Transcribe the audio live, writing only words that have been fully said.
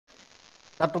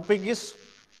The topic is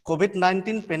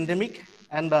COVID-19 pandemic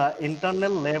and the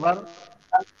internal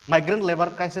migrant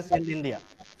labor crisis in India.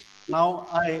 Now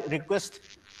I request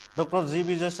Dr. G.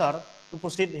 Vijay sir to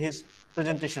proceed his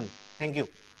presentation. Thank you.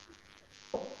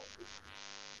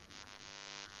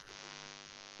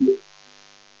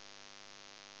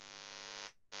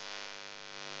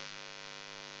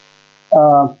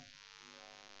 Uh,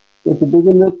 to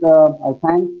begin with, I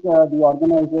thank the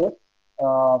organizers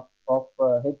of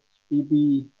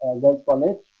HPB Girls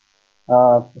College,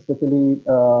 especially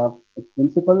its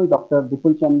principal, Dr.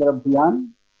 Vipul Chandra Bhiyan,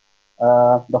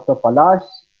 Dr. Palash,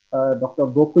 Dr.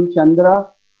 Gokul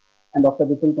Chandra, and Dr.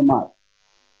 Vipul Kumar.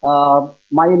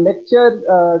 My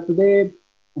lecture today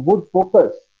would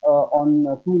focus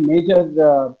on two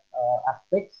major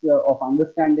aspects of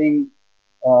understanding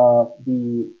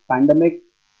the pandemic,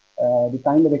 the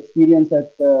kind of experience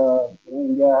that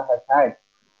India has had,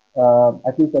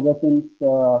 at least ever since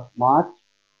March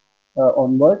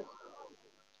onwards.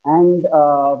 And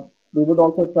we would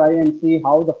also try and see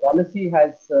how the policy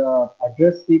has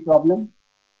addressed the problem.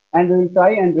 And we will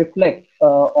try and reflect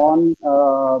on,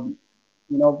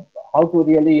 how to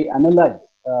really analyze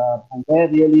and where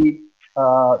really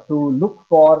to look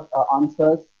for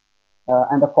answers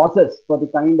and the causes for the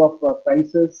kind of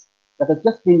crisis that has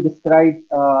just been described,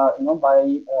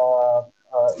 by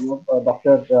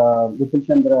Dr. Vipul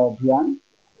Chandra Bhiyan,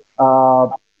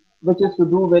 which is to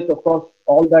do with, of course,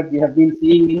 all that we have been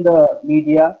seeing in the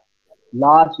media,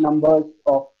 large numbers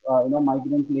of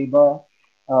migrant labor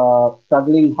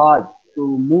struggling hard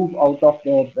to move out of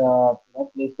their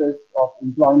places of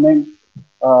employment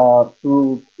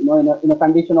to in a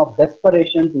condition of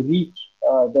desperation to reach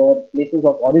their places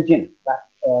of origin back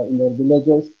in their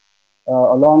villages,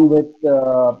 along with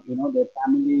their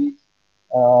families,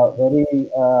 very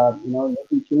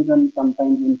little children,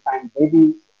 sometimes infant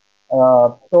babies.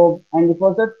 And it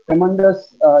was a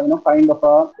tremendous kind of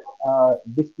a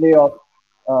display of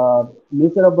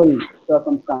miserable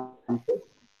circumstances.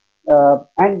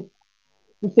 And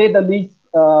to say the least,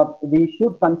 we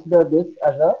should consider this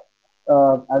as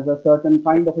a certain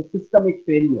kind of a systemic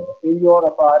failure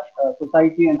of our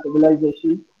society and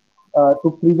civilization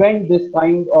to prevent this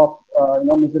kind of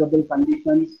miserable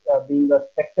conditions being a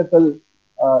spectacle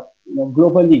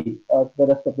globally to the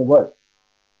rest of the world.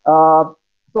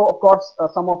 So of course,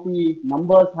 some of the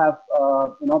numbers have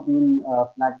been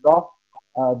flagged off.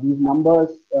 These numbers,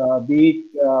 be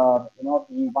it the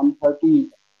 130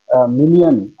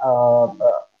 million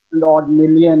and odd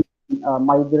million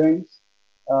migrants,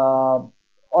 are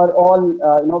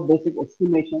all basic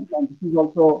estimations, and this is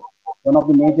also one of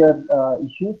the major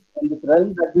issues in this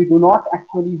realm, that we do not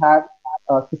actually have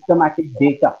systematic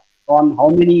data on how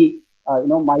many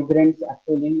migrants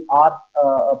actually are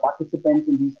participants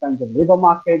in these kinds of labor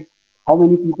markets, how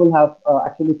many people have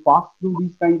actually passed through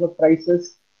these kinds of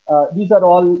crises. These are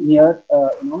all mere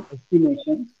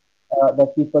estimations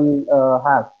that people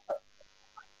have.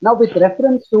 Now, with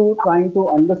reference to trying to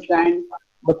understand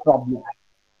the problem,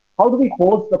 how do we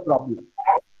pose the problem?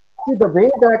 See, the way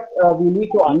that we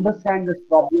need to understand this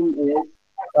problem is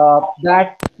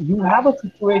that you have a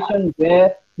situation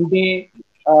where today,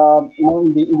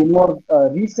 in the more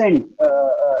recent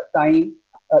time,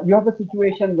 you have a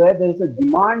situation where there is a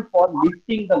demand for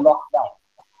lifting the lockdown.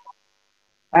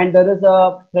 And there is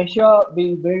a pressure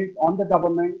being built on the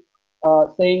government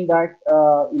saying that,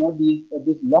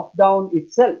 this lockdown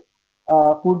itself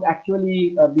could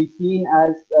actually be seen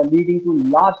as leading to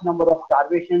large number of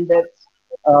starvation deaths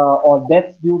or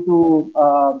deaths due to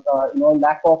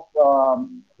lack of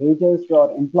wages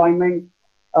or employment.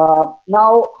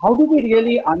 Now, how do we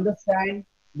really understand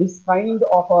this kind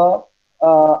of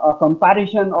a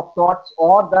comparison of sorts,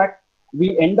 or that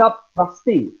we end up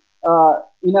trusting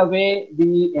in a way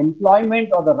the employment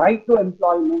or the right to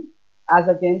employment as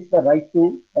against the right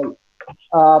to health?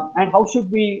 And how should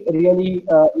we really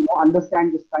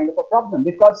understand this kind of a problem?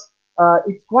 Because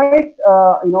it's quite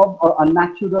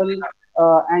unnatural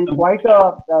and quite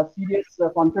a serious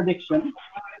contradiction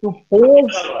to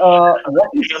pose what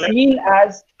is seen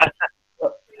as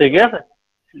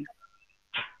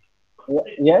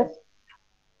yes.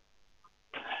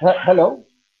 Hello,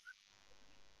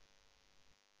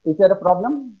 is there a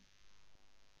problem?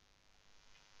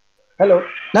 Hello.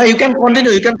 No, you can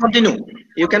continue. You can continue.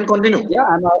 You can continue.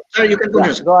 Yeah, Sir, you can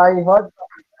continue. Yeah, so I heard.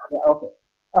 Yeah, okay.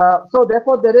 So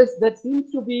therefore, there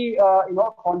seems to be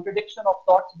contradiction of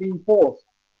sorts being posed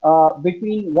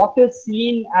between what is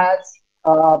seen as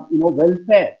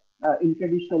welfare in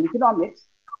traditional economics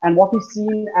and what is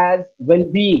seen as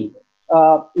well-being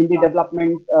in the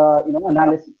development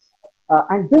analysis.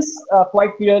 And this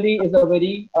quite clearly is a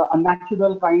very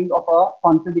unnatural kind of a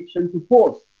contradiction to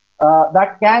pose.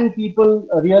 That can people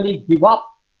really give up,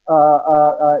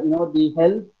 the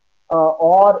health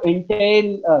or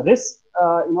entail risk,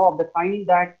 of the kind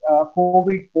that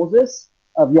COVID poses?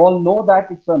 We all know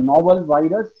that it's a novel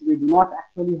virus. We do not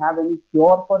actually have any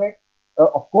cure for it.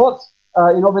 Of course,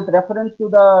 with reference to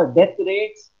the death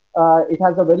rates, it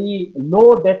has a very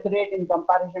low death rate in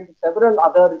comparison to several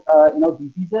other,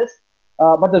 diseases.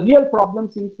 But the real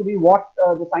problem seems to be what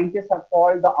the scientists have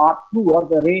called the R2, or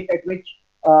the rate at which,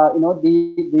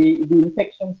 the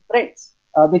infection spreads,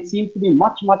 which seems to be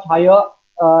much higher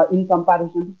in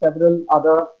comparison to several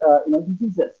other,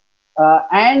 diseases.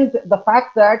 And the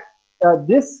fact that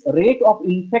this rate of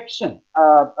infection,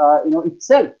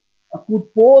 itself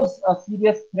could pose a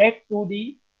serious threat to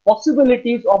the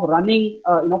possibilities of running,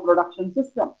 production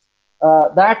systems.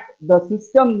 That the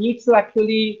system needs to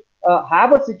actually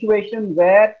have a situation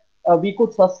where we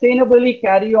could sustainably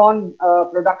carry on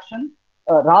production,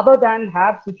 rather than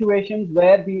have situations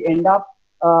where we end up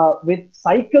with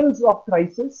cycles of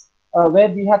crisis, where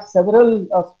we have several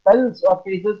spells or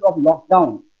phases of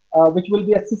lockdown, which will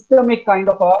be a systemic kind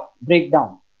of a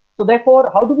breakdown. So therefore,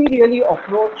 how do we really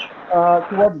approach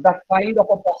towards that kind of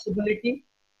a possibility,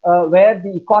 where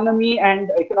the economy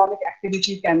and economic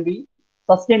activity can be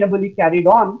sustainably carried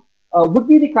on, would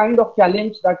be the kind of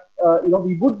challenge that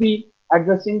we would be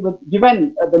addressing, with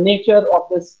given the nature of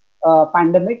this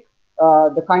pandemic,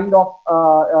 the kind of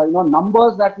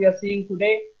numbers that we are seeing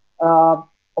today.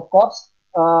 Of course,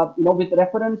 with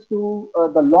reference to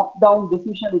the lockdown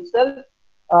decision itself,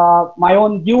 my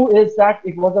own view is that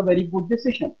it was a very good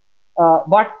decision.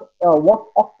 But what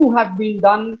ought to have been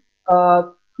done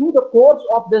through the course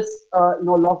of this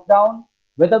lockdown,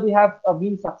 whether we have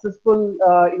been successful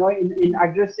in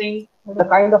addressing the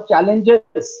kind of challenges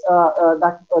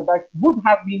that would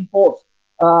have been posed,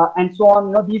 and so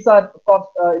on. These are, of course,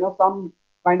 some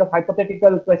kind of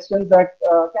hypothetical questions that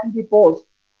can be posed.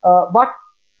 But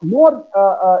more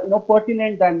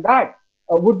pertinent than that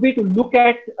would be to look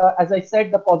at, as I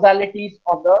said, the causalities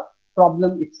of the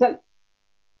problem itself,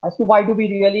 as to why do we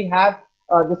really have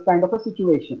this kind of a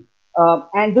situation.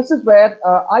 And this is where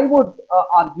I would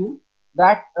argue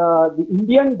that the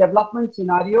Indian development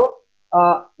scenario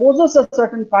poses a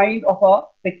certain kind of a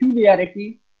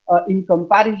peculiarity in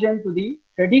comparison to the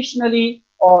traditionally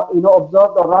observed,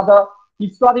 or rather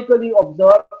historically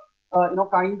observed,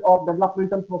 kind of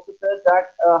developmental processes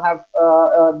that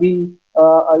have been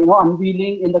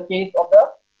unveiling in the case of the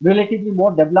relatively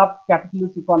more developed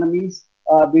capitalist economies,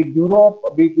 be it Europe,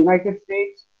 be it United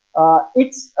States.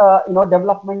 Its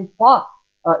development path,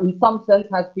 in some sense,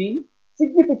 has been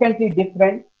significantly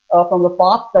different from the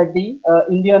path that the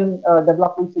Indian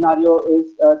development scenario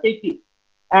is taking.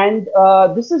 And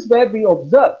this is where we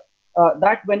observe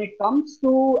that when it comes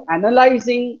to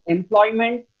analyzing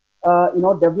employment,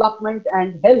 development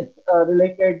and health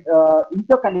related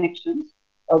interconnections,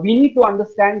 we need to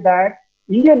understand that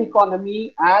Indian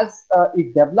economy, as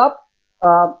it developed,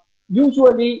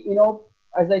 usually,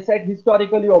 as I said,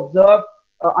 historically observed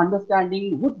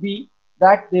understanding would be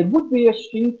that there would be a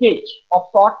shrinkage of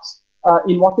sorts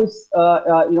in what is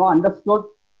understood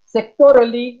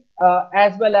sectorally,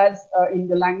 as well as in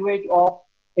the language of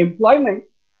employment,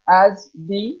 as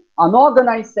the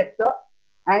unorganized sector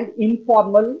and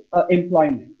informal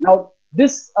employment. Now,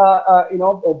 this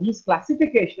these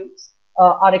classifications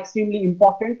are extremely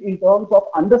important in terms of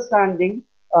understanding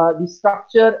the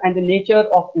structure and the nature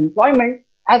of employment,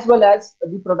 as well as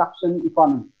the production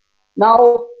economy.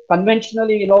 Now,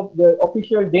 conventionally, the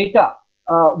official data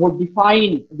would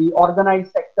define the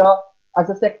organized sector as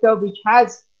a sector which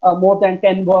has more than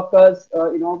 10 workers,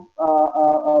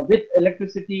 with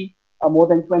electricity, more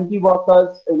than 20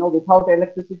 workers, without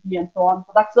electricity, and so on.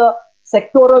 So that's a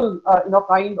sectoral,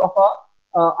 kind of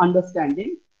a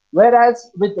understanding.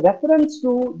 Whereas with reference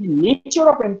to the nature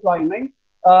of employment,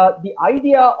 the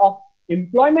idea of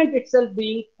employment itself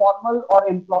being formal or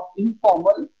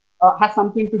informal has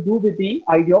something to do with the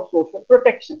idea of social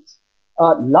protections.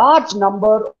 A large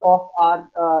number of our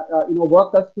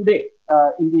workers today,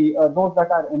 in the those that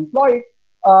are employed,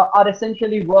 are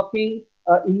essentially working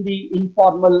in the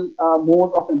informal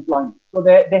mode of employment. So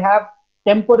they have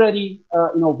temporary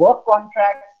work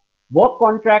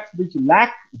contracts which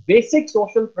lack basic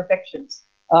social protections.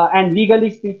 And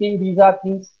legally speaking, these are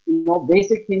things,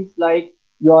 basic things like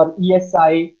your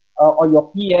ESI or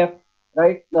your PF,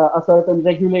 right? A certain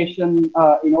regulation,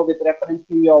 with reference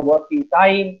to your working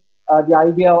time, the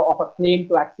idea of a claim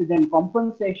to accident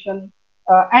compensation,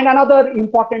 and another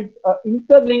important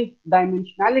interlinked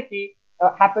dimensionality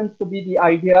happens to be the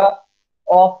idea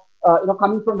of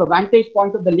coming from the vantage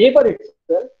point of the labor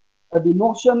itself, the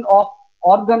notion of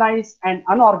organized and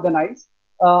unorganized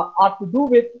are to do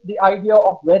with the idea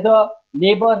of whether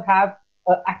labor have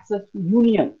access to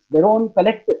unions, their own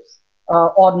collectives,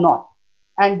 or not.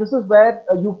 And this is where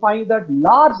you find that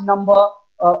large number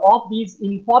of these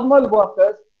informal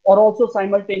workers are also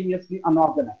simultaneously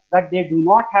unorganized, that they do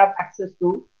not have access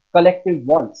to collective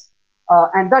voice.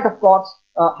 And that, of course,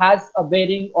 has a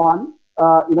bearing on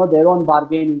their own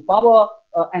bargaining power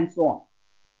and so on.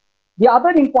 The other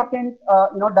important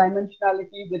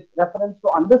dimensionality with reference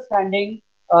to understanding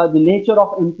the nature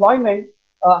of employment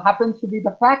happens to be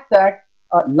the fact that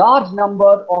a large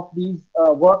number of these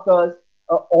workers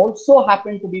also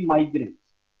happen to be migrants.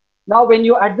 Now, when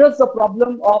you address the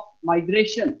problem of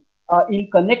migration in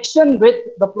connection with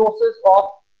the process of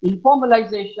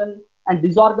informalization and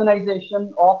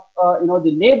disorganization of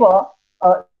the labor,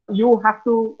 you have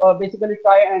to basically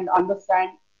try and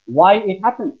understand why it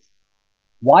happens.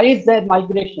 Why is there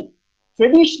migration?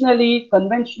 Traditionally,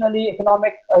 conventionally,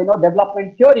 economic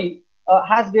development theory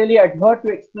has really adhered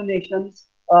to explanations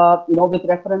with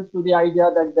reference to the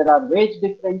idea that there are wage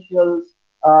differentials,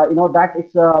 that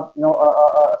it's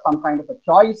some kind of a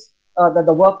choice that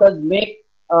the workers make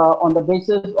on the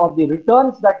basis of the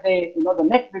returns that they, the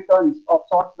net returns of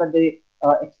sorts that they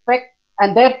expect,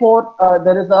 and therefore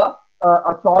there is a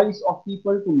choice of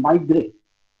people to migrate.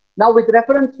 Now, with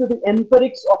reference to the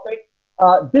empirics of it,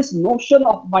 this notion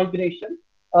of migration,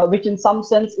 which in some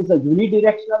sense is a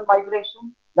unidirectional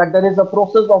migration, that there is a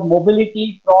process of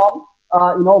mobility from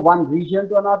one region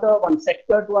to another, one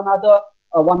sector to another,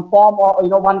 one form or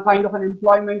one kind of an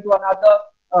employment to another,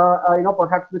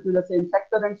 perhaps within the same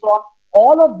sector and so on.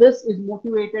 All of this is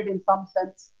motivated in some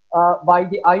sense by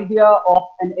the idea of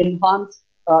an enhanced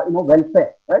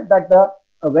welfare, right? That the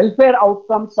welfare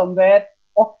outcome somewhere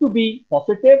ought to be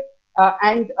positive,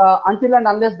 and until and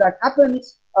unless that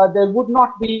happens, there would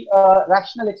not be a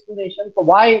rational explanation for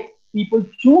why people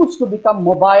choose to become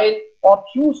mobile or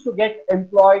choose to get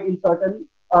employed in certain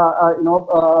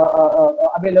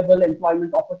available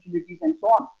employment opportunities and so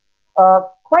on.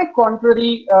 Quite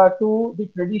contrary to the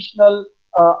traditional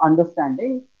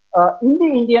understanding, in the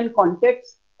Indian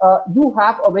context, you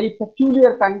have a very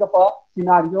peculiar kind of a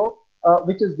scenario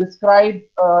which is described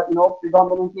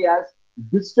predominantly as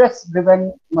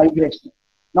distress-driven migration.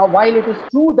 Now, while it is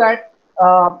true that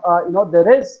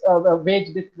there is a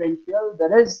wage differential,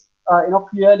 there is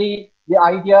clearly the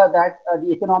idea that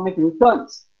the economic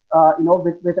returns,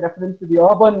 with reference to the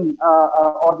urban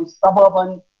or the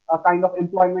suburban kind of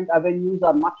employment avenues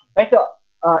are much better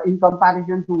in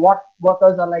comparison to what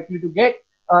workers are likely to get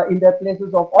in their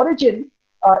places of origin.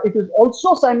 It is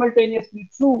also simultaneously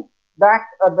true that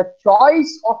the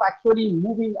choice of actually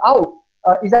moving out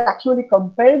is actually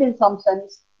compelled in some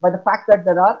sense by the fact that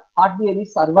there are hardly any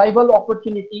survival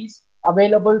opportunities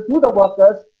available to the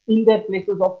workers in their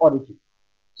places of origin.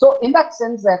 So in that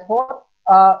sense, therefore,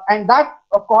 and that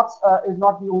of course is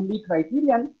not the only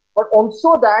criterion, but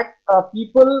also that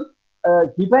people,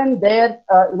 given their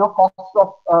cost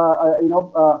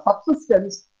of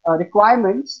subsistence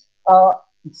requirements,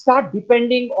 start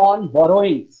depending on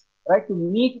borrowings, right, to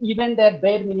meet even their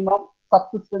bare minimum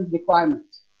subsistence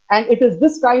requirements. And it is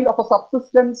this kind of a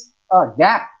subsistence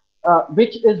gap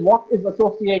which is what is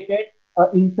associated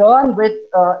in turn with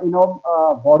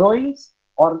borrowings,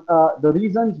 or the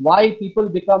reasons why people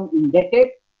become indebted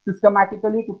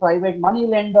systematically to private money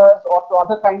lenders or to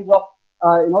other kinds of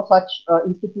such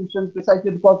institutions,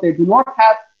 precisely because they do not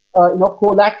have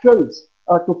collaterals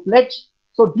to pledge.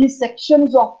 So these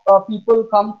sections of people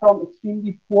come from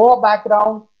extremely poor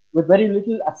background with very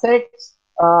little assets.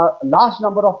 Large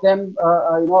number of them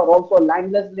are also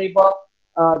landless labor.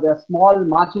 They are small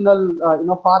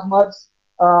marginal farmers,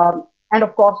 and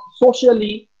of course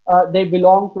socially they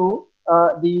belong to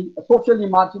the socially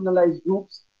marginalized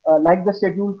groups like the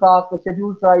scheduled castes, the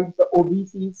scheduled tribes, the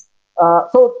OBCs.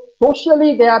 So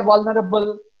socially they are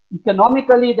vulnerable,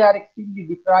 economically they are extremely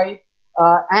deprived,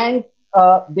 and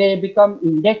they become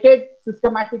indebted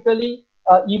systematically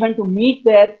even to meet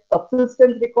their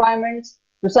subsistence requirements,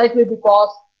 precisely because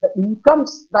the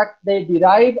incomes that they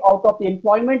derive out of the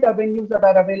employment avenues that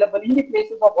are available in the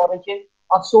places of origin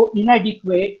are so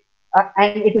inadequate,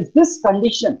 and it is this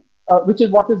condition which is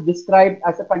what is described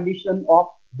as a condition of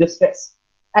distress.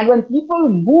 And when people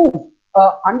move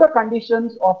under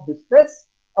conditions of distress,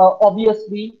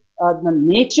 obviously the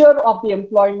nature of the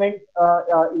employment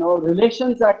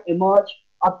relations that emerge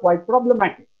are quite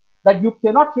problematic. That you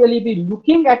cannot really be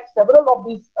looking at several of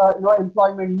these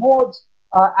employment modes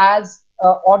as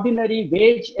ordinary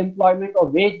wage employment or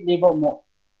wage labor mode.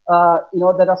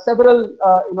 there are several,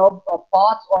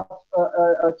 parts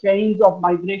of chains of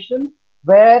migration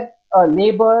where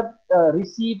labor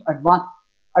receive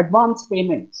advance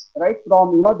payments, right?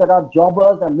 From, there are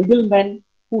jobbers and middlemen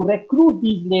who recruit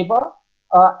these labor,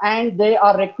 and they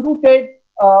are recruited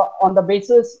on the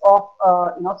basis of,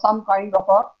 some kind of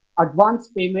a advance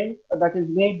payment that is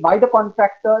made by the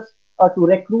contractors to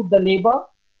recruit the labor.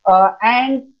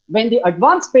 And when the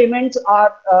advance payments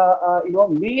are,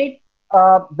 made,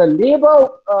 the labor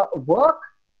work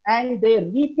and they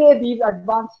repay these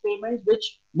advance payments,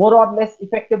 which more or less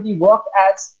effectively work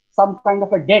as some kind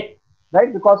of a debt,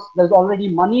 right? Because there's already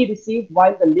money received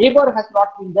while the labor has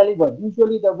not been delivered.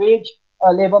 Usually the wage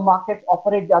labor markets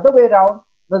operate the other way around,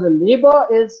 where the labor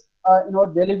is,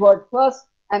 delivered first,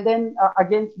 and then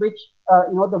against which,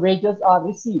 the wages are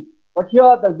received. But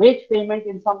here the wage payment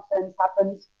in some sense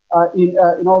happens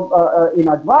in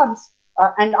advance.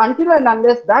 And until and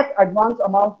unless that advance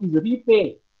amount is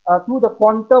repaid through the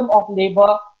quantum of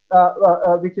labor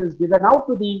which is given out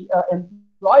to the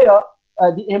employer,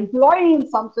 the employee in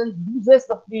some sense loses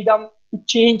the freedom to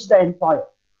change the employer.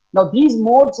 Now, these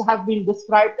modes have been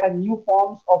described as new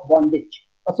forms of bondage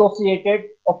associated,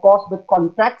 of course, with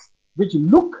contracts which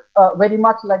look very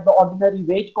much like the ordinary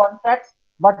wage contracts,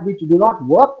 but which do not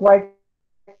work quite,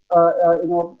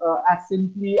 as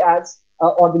simply as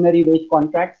ordinary wage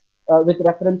contracts, with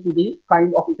reference to the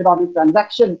kind of economic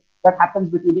transaction that happens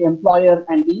between the employer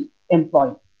and the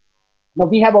employee. Now,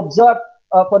 we have observed,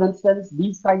 for instance,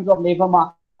 these kinds of labor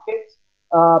markets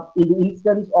in the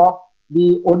instance of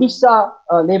the Odisha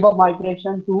labor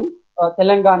migration to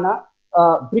Telangana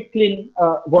bricklin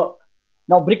work.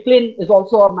 Now, bricklin is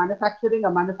also a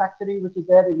manufacturing which is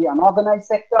there in the unorganized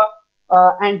sector.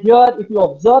 And here, if you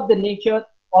observe the nature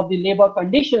of the labor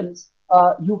conditions,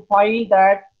 you find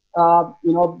that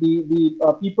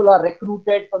the people are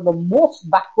recruited from the most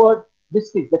backward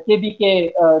district, the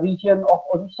KBK region of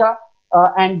Odisha,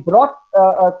 and brought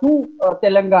to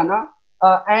Telangana,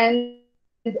 and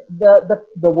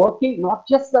the working, not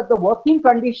just that the working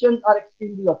conditions are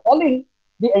extremely appalling,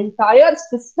 the entire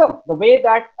system, the way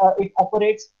that it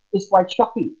operates is quite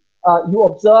shocking. You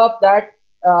observe that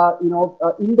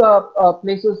in the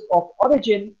places of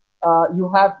origin, you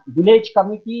have village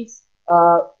committees,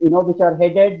 which are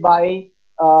headed by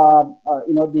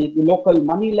the local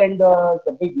money lenders,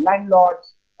 the big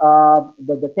landlords,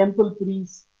 the temple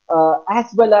priests,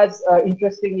 as well as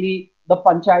interestingly the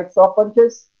panchayat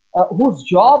sarpanches, whose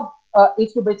job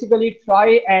is to basically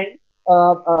try and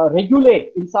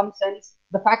regulate, in some sense,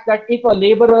 the fact that if a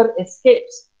laborer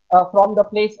escapes from the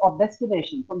place of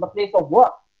destination, from the place of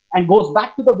work, and goes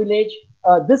back to the village,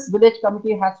 this village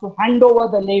committee has to hand over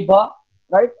the labor,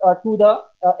 right, to the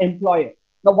employer.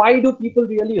 Now, why do people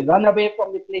really run away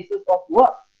from the places of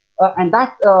work? And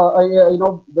that,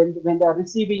 when they are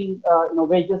receiving,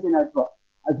 wages in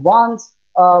advance,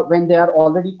 when they are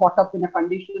already caught up in a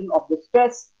condition of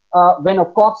distress, when,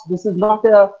 of course, this is not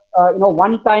a,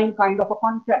 one-time kind of a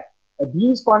contract.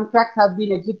 These contracts have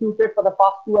been executed for the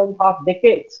past 2.5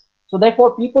 decades. So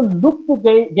therefore, people look to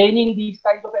gaining these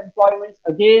kinds of employments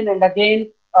again and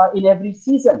again in every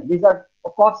season. These are,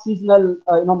 of course, seasonal,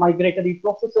 migratory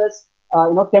processes,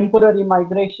 temporary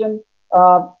migration.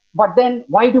 But then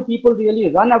why do people really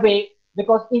run away?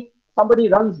 Because if somebody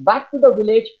runs back to the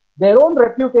village, their own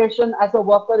reputation as a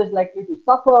worker is likely to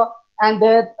suffer, and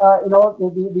their,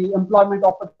 the employment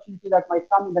opportunity that might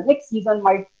come in the next season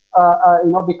might,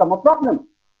 become a problem.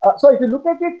 So if you look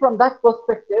at it from that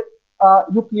perspective,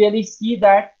 you clearly see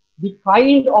that the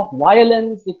kind of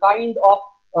violence, the kind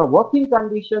of working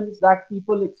conditions that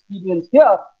people experience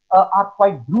here are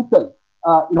quite brutal.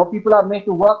 People are made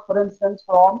to work, for instance,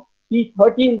 from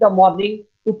 3:30 in the morning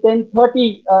to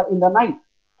 10:30 in the night,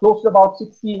 close to about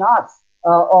 16 hours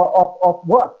of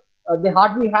work. They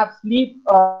hardly have sleep,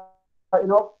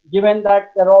 given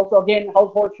that there are also, again,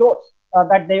 household chores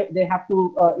that they have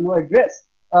to, address.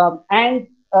 And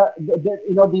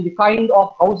the kind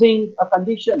of housing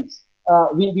conditions.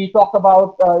 We talk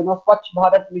about, Swachh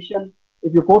Bharat mission.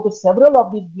 If you go to several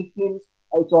of these buildings,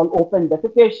 it's all open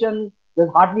defecation. There's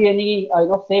hardly any,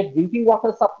 safe drinking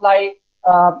water supply.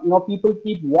 People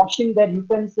keep washing their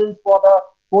utensils for the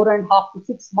 4.5 to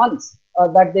 6 months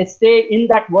that they stay in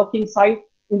that working site,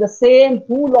 in the same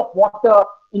pool of water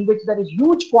in which there is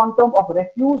huge quantum of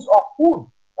refuse of food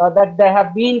that they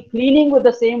have been cleaning with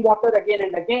the same water again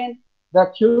and again.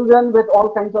 The children with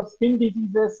all kinds of skin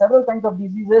diseases, several kinds of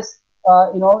diseases,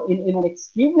 in an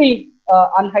extremely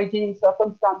unhygienic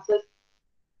circumstances.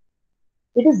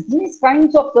 It is these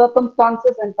kinds of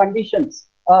circumstances and conditions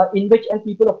in which, and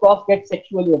people, of course, get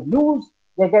sexually abused,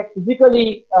 they get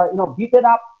physically, beaten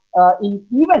up,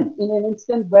 even in an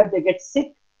instance where they get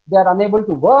sick, they are unable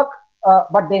to work,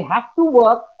 but they have to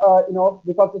work,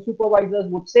 because the supervisors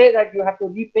would say that you have to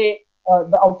repay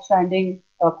the outstanding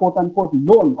quote unquote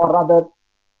loan, or rather,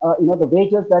 the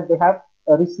wages that they have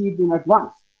received in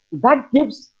advance. That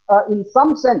gives, in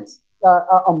some sense,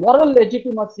 a moral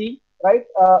legitimacy, right?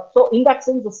 So in that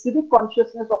sense, the civic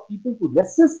consciousness of people to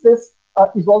resist this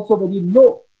is also very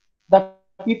low. That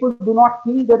people do not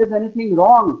think there is anything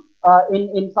wrong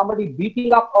in somebody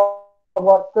beating up a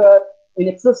worker, in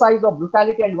exercise of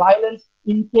brutality and violence,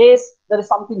 in case there is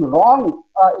something wrong,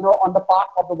 on the part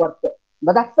of the worker.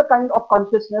 But that's the kind of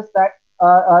consciousness that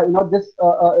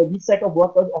this set of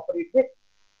workers operate with.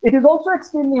 It is also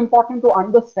extremely important to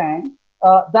understand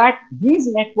that these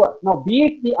networks, now be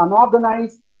it the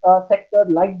unorganized sector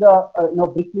like the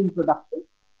bricklin production,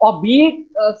 or be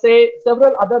it say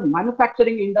several other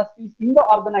manufacturing industries in the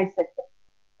organized sector.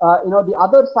 The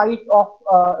other side of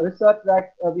research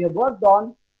that we have worked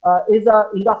on is a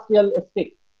industrial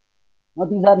estate. Now,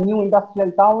 these are new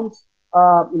industrial towns.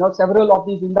 Several of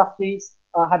these industries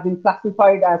have been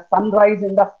classified as sunrise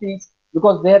industries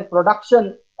because their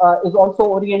production is also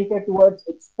oriented towards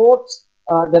exports.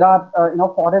 There are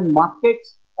foreign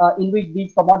markets in which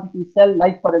these commodities sell,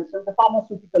 like for instance the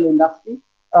pharmaceutical industry,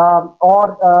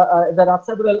 or there are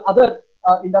several other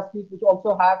industries which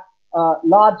also have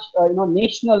large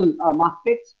national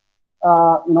markets.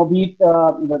 Be it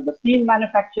the steel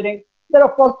manufacturing. There are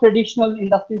of course traditional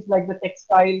industries like the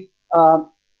textile.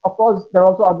 Of course, there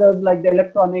are also others like the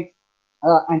electronics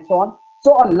and so on.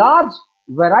 So a large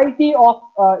variety of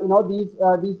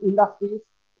these industries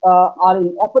are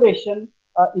in operation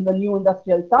in the new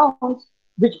industrial towns,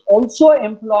 which also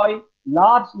employ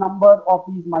large number of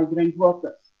these migrant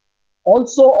workers,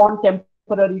 also on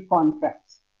temporary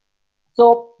contracts.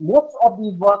 So most of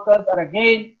these workers are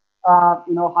again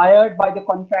hired by the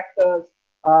contractors.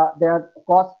 They are, of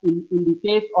course, in the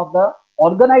case of the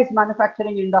organized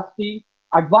manufacturing industry,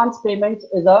 advance payments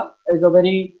is a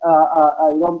very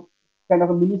kind of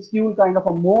a minuscule kind of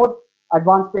a mode.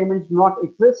 Advance payments do not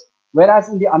exist. Whereas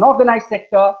in the unorganized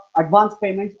sector, advance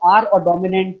payments are a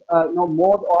dominant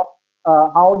mode of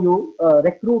how you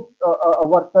recruit a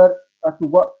worker to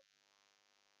work.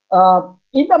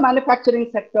 In the manufacturing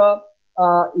sector,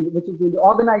 which is in the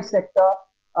organized sector,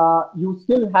 you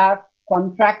still have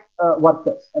contract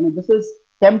workers. I mean, this is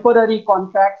temporary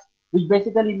contracts, which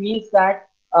basically means that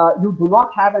you do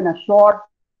not have an assured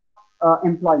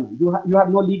employment. You have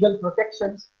no legal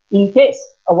protections. In case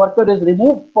a worker is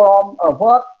removed from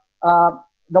work,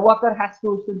 the worker has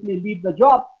to simply leave the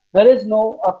job. There is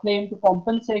no claim to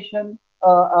compensation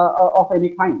of any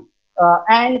kind.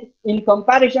 And in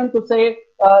comparison to say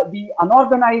the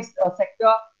unorganized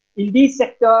sector, in these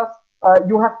sectors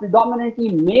you have predominantly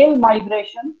male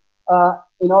migration,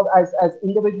 as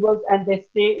individuals, and they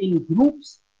stay in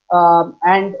groups.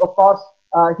 And of course,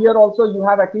 here also you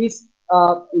have at least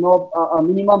a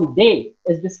minimum day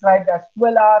is described as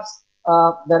 12 hours.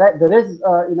 There is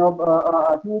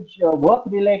a huge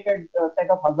work-related set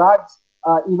of hazards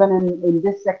even in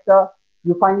this sector.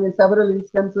 You find in several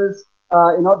instances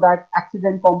that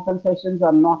accident compensations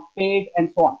are not paid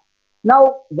and so on.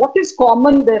 Now, what is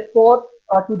common therefore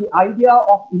to the idea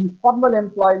of informal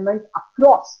employment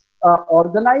across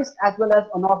organized as well as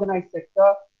unorganized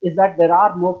sector is that there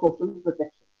are no social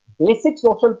protections. Basic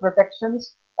social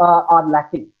protections are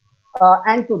lacking.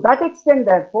 And to that extent,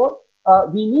 therefore,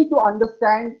 we need to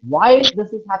understand why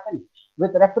this is happening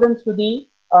with reference to the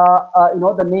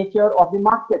the nature of the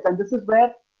markets. And this is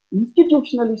where,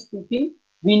 institutionally speaking,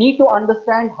 we need to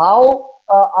understand how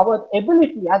our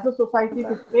ability as a society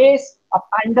to face a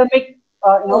pandemic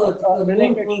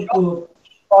related shock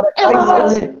or a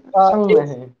crisis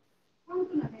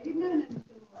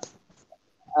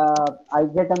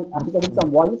I'm getting some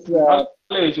voice. Yeah,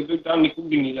 if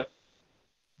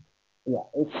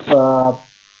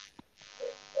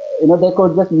they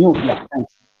could just mute. Yeah,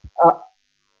 thanks.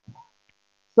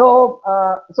 So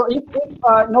if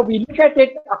we look at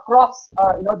it across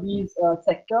these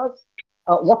sectors,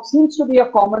 what seems to be a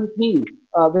common theme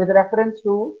with reference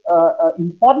to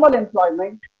informal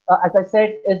employment, as I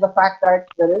said, is the fact that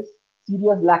there is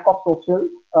serious lack of social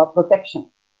protection.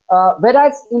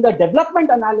 Whereas in the development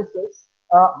analysis,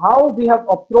 how we have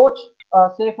approached,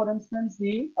 say, for instance,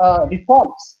 the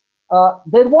reforms,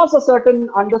 there was a certain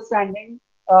understanding,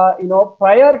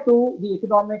 prior to the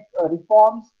economic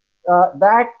reforms,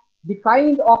 that the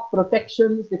kind of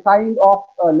protections, the kind of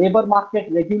labor market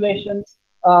regulations,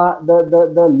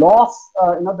 the laws,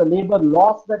 the labor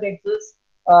laws that exist,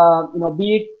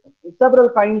 be it several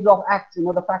kinds of acts,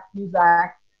 the Factories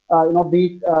Act, be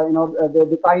it,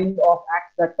 the kind of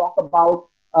acts that talk about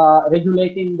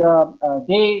regulating the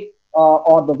day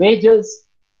or the wages.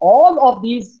 All of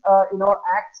these,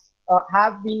 acts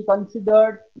have been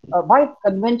considered by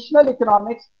conventional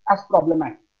economics as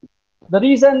problematic. The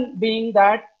reason being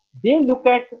that they look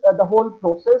at the whole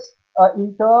process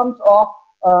in terms of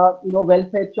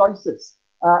welfare choices,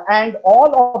 and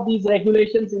all of these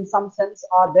regulations, in some sense,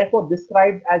 are therefore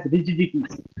described as rigidities.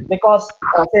 Because,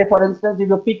 say, for instance, if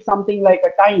you pick something like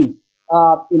a time,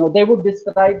 they would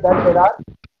describe that there are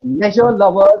leisure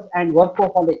lovers and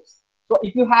workaholics. So,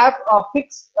 if you have a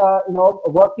fixed,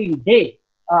 working day,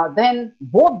 then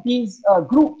both these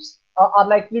groups are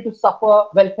likely to suffer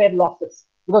welfare losses,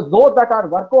 because those that are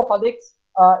workaholics,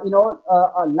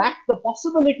 lack the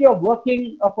possibility of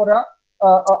working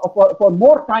for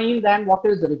more time than what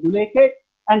is regulated,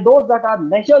 and those that are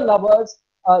leisure lovers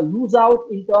lose out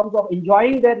in terms of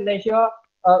enjoying their leisure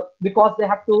because they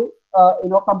have to,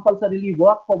 compulsorily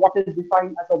work for what is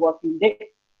defined as a working day.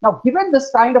 Now, given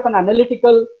this kind of an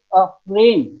analytical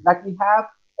frame that we have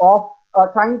of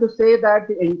trying to say that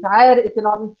the entire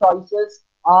economic choices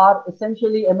are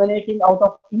essentially emanating out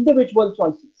of individual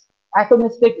choices,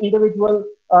 atomistic individual,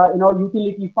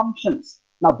 utility functions.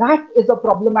 Now that is a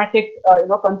problematic,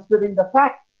 considering the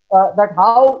fact that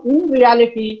how in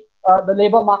reality the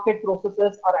labor market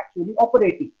processes are actually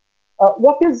operating.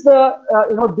 What is the,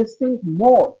 distinct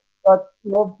mode,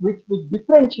 which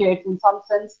differentiates in some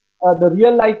sense the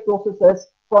real life processes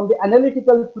from the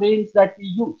analytical frames that we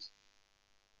use?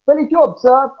 Well, if you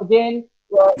observe again,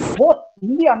 both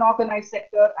in the unorganized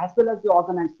sector as well as the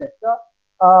organized sector,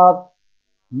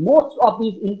 most of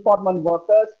these informal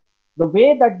workers, the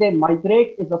way that they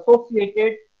migrate is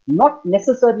associated not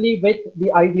necessarily with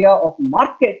the idea of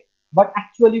market, but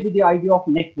actually with the idea of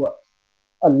networks.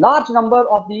 A large number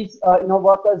of these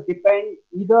workers depend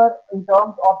either in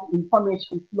terms of the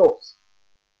information flows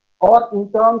or in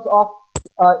terms of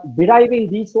deriving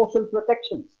these social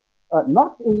protections.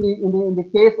 Not in the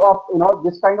case of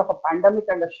this kind of a pandemic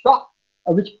and a shock,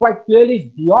 which quite clearly is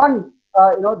beyond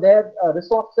their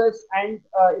resources and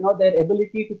their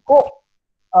ability to cope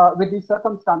with these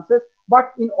circumstances.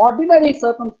 But in ordinary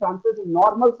circumstances, in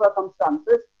normal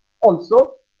circumstances,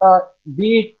 also,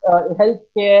 be it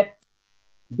healthcare,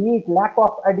 be it lack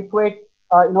of adequate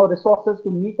resources to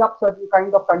meet up certain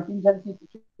kind of contingency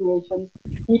situations,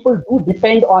 people do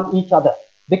depend on each other,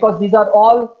 because these are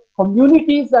all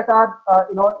communities that are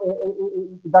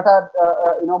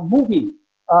moving,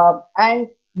 and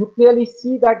you clearly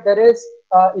see that there is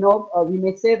we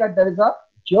may say that there is a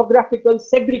geographical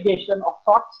segregation of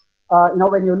thoughts.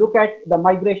 When you look at the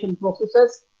migration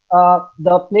processes,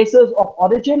 the places of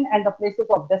origin and the places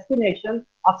of destination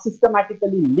are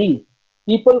systematically linked.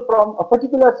 People from a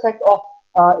particular set of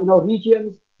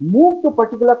regions move to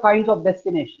particular kinds of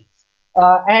destinations,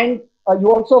 and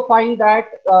you also find that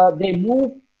they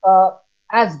move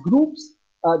as groups.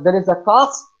 There is a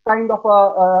caste kind of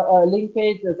a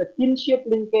linkage, there's a kinship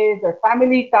linkage, there are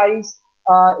family ties.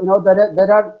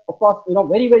 There are, of course,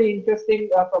 very, very interesting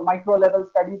from micro level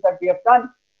studies that we have done.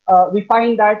 We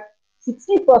find that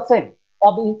 60%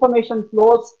 of the information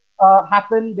flows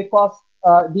happen because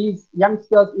these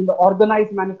youngsters in the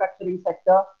organized manufacturing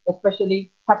sector,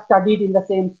 especially, have studied in the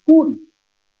same school.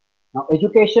 Now,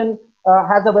 education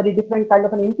has a very different kind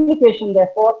of an implication,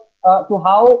 therefore, to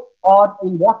how or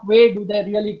in what way do they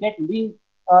really get linked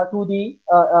to the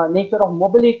nature of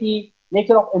mobility,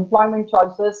 nature of employment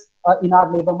choices in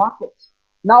our labor markets.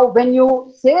 Now, when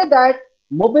you say that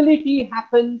mobility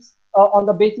happens on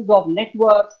the basis of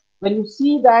networks, when you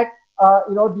see that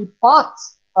the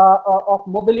paths of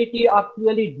mobility are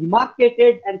clearly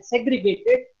demarcated and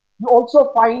segregated, you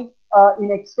also find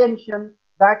in extension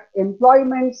that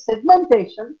employment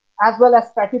segmentation as well as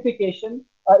stratification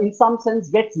in some sense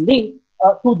gets linked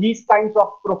to these kinds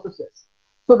of processes.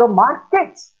 So the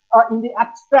markets in the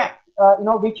abstract,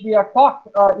 which we are taught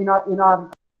in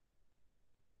our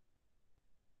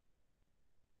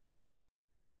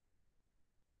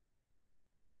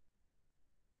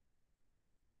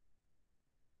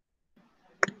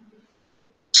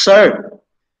Sir,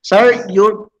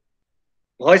 your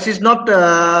voice is not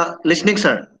listening,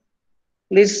 sir.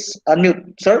 Please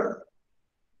unmute, sir.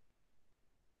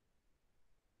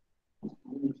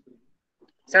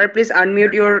 Sir, please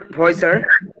unmute your voice, sir.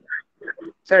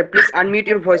 Sir, please unmute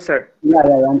your voice, sir. Yeah,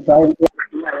 I'm trying.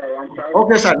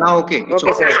 Okay, sir. Now okay. It's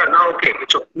Okay,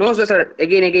 sir. No, sir.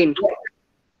 Again.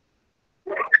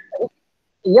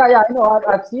 Yeah, I know.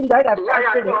 I've seen that. I've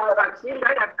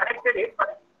corrected it.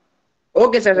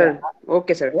 Okay, sir.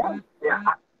 Okay, sir.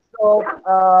 Yeah. So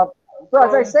So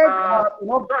as I said,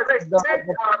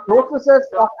 the processes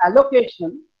of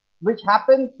allocation which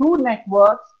happen through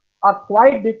networks are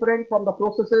quite different from the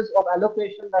processes of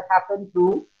allocation that happen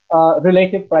through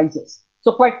relative prices.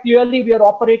 So quite clearly, we are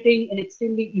operating in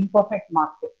extremely imperfect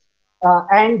markets.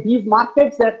 And these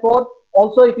markets, therefore,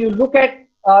 also if you look at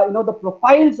the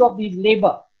profiles of these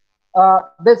labor,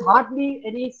 there's hardly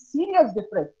any serious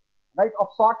difference, right, of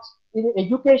sorts in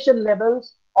education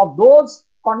levels of those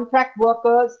contract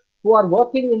workers who are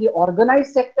working in the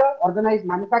organized sector, organized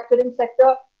manufacturing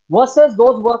sector, versus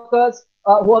those workers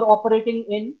who are operating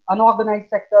in unorganized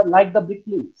sector like the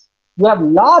bricklayers. You have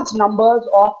large numbers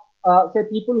of say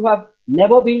people who have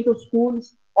never been to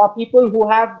schools or people who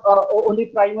have only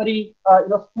primary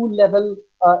school level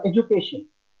education.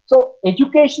 So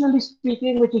educationally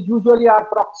speaking, which is usually our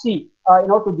proxy,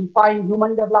 to define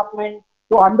human development,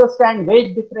 to understand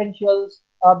wage differentials,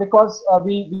 because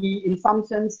we in some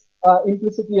sense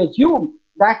implicitly assume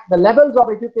that the levels of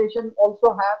education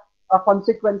also have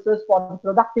consequences for the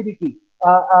productivity,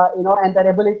 and their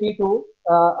ability to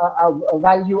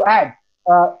value add.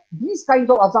 These kinds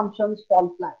of assumptions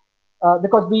fall flat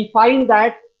because we find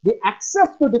that the access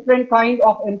to different kind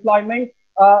of employment,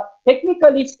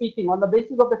 technically speaking, on the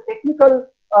basis of the technical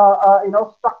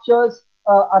structures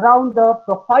around the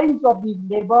profiles of these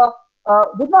labor,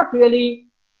 would not really,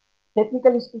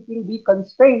 technically speaking, be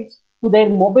constraints to their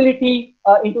mobility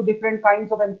into different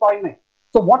kinds of employment.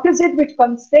 So what is it which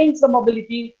constrains the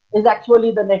mobility is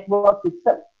actually the network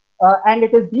itself. And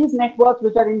it is these networks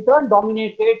which are in turn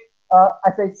dominated,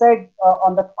 as I said,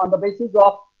 on the basis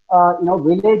of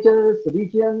villages,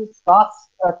 regions,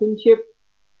 caste, kinship,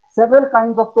 several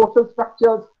kinds of social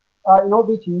structures,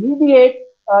 which mediate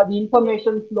the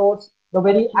information flows, the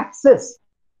very access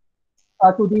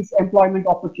to these employment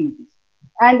opportunities.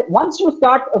 And once you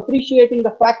start appreciating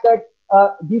the fact that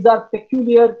these are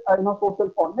peculiar, social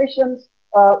formations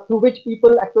through which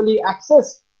people actually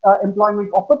access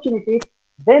employment opportunities,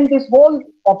 then this whole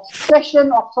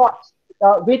obsession of sorts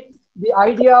with the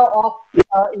idea of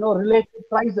related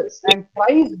prices and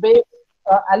price-based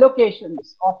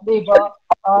allocations of labor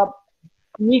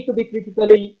need to be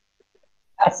critically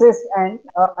assessed and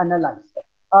analyzed.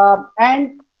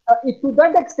 And to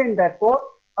that extent, therefore,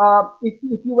 if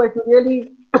you were to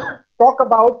really talk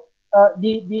about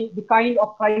the kind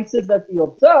of crisis that we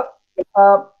observe,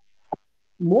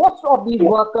 most of these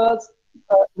workers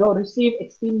receive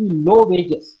extremely low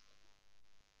wages.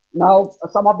 Now,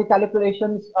 some of the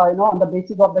calculations, on the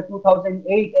basis of the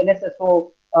 2008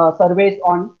 NSSO surveys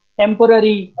on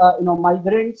temporary,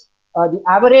 migrants, the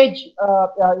average,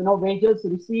 wages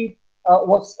received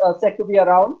was said to be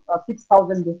around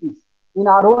 6,000 rupees. In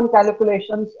our own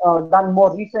calculations done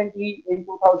more recently in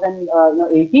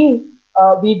 2018,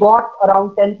 we got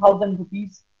around 10,000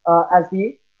 rupees as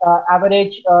the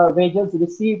average wages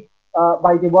received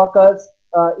by the workers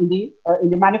in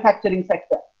the manufacturing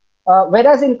sector.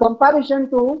 Whereas in comparison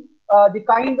to the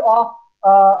kind of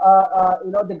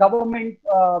the government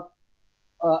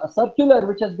circular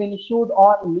which has been issued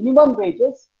on minimum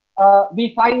wages,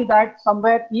 we find that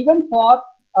somewhere even for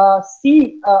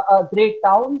C grade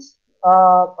towns,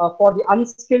 for the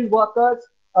unskilled workers,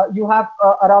 you have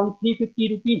around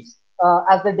 350 rupees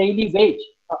as the daily wage.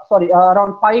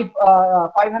 Around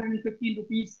 515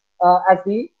 rupees as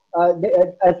the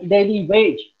daily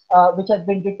wage, which has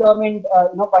been determined,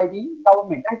 by the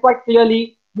government. And quite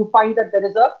clearly, you find that there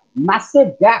is a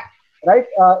massive gap, right,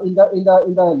 in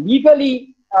the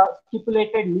legally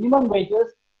stipulated minimum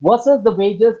wages versus the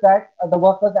wages that the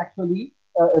workers actually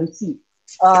receive.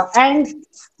 And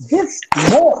this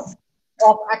mode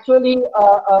of actually,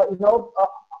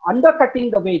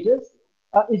 undercutting the wages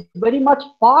is very much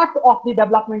part of the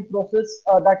development process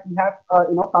that we have,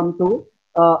 come to,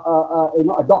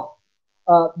 adopt.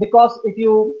 Because if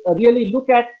you really look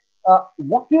at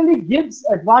what really gives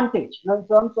advantage, in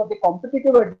terms of the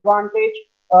competitive advantage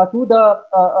to the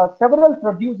several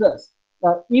producers,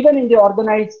 even in the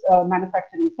organized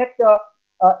manufacturing sector,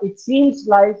 it seems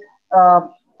like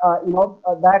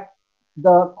that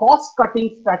the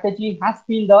cost-cutting strategy has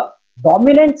been the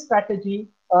dominant strategy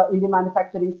in the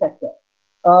manufacturing sector,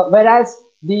 whereas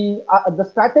the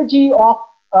strategy of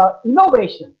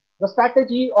innovation, the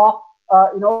strategy of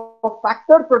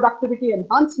factor productivity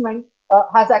enhancement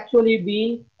has actually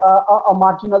been a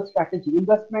marginal strategy.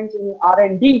 Investments in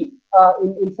R&D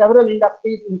in several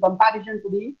industries in comparison to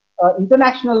the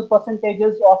international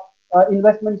percentages of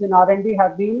investments in R&D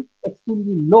have been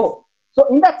extremely low. So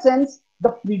in that sense, the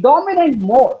predominant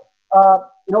mode,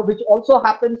 which also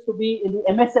happens to be in the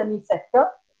MSME sector,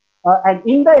 and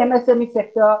in the MSME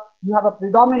sector, you have a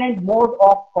predominant mode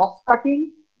of cost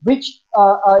cutting, which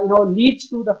leads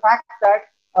to the fact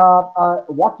that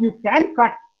what you can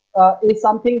cut is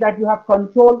something that you have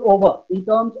control over in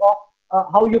terms of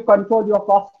how you control your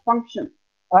cost function.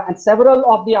 And several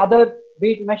of the other,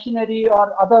 be it machinery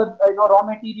or other raw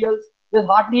materials, there's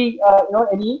hardly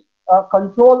any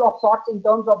control of sorts in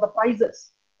terms of the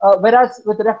prices. Whereas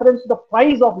with reference to the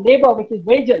price of labor, which is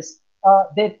wages,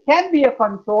 there can be a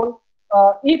control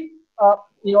if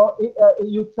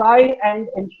you try and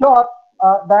ensure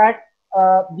that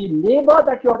the labor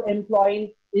that you're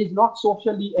employing is not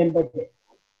socially embedded.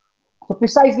 So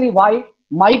precisely why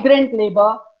migrant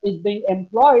labor is being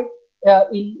employed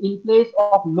in place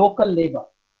of local labor.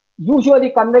 Usually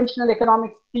conventional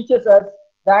economics teaches us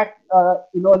that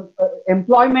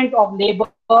employment of labor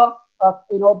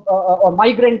or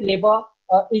migrant labor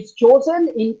is chosen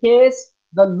in case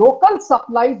the local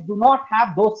supplies do not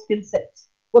have those skill sets.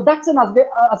 Well, that's an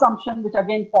assumption which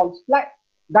again falls flat,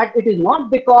 that it is not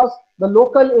because the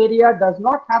local area does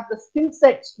not have the skill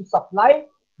sets to supply,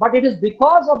 but it is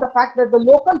because of the fact that the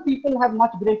local people have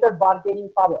much greater bargaining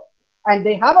power. And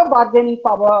they have a bargaining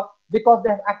power because they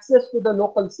have access to the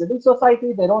local civil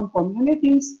society, their own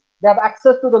communities. They have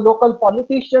access to the local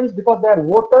politicians because they are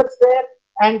voters there.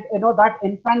 And that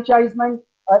enfranchisement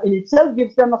in itself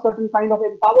gives them a certain kind of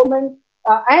empowerment.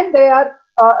 And they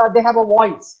have a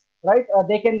voice, right?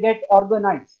 They can get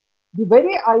organized. The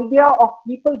very idea of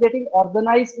people getting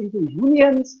organized into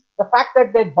unions, the fact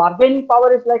that their bargaining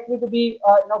power is likely to be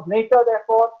greater,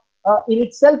 therefore, in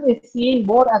itself is seen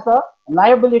more as a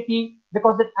liability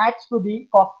because it adds to the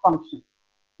cost function.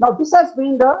 Now, this has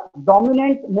been the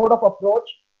dominant mode of approach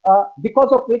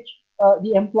because of which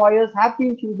the employers have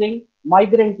been choosing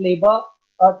migrant labor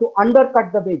to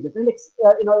undercut the wages. And it's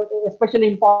especially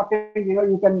important,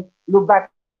 you can look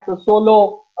back to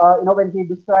Solo, when he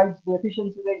describes the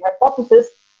efficiency rate hypothesis,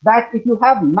 that if you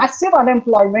have massive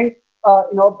unemployment,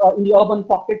 in the urban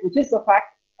pocket, which is the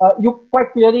fact, you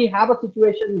quite clearly have a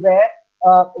situation where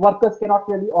workers cannot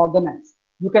really organize.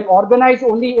 You can organize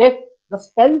only if the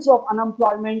spells of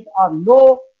unemployment are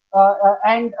low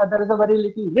and there is a very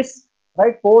little risk,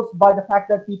 right, posed by the fact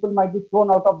that people might be thrown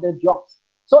out of their jobs.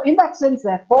 So in that sense,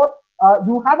 therefore,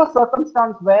 you have a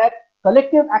circumstance where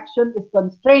collective action is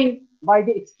constrained by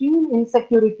the extreme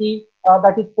insecurity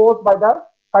that is posed by the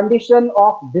condition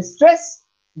of distress,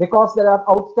 because there are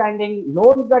outstanding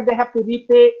loans that they have to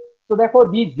repay. So therefore,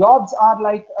 these jobs are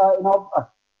like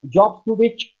jobs to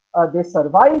which they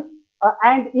survive,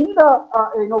 and in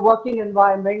the working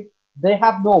environment, they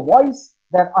have no voice.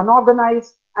 They're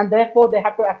unorganized, and therefore they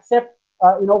have to accept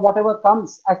whatever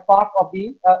comes as part of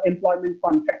the employment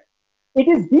contract. It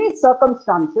is these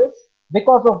circumstances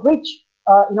because of which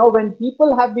when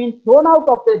people have been thrown out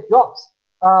of their jobs,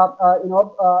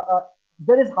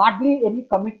 there is hardly any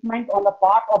commitment on the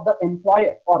part of the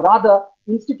employer, or rather,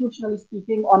 institutionally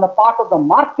speaking, on the part of the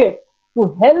market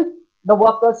to help the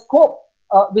workers cope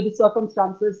with the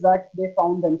circumstances that they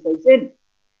found themselves in.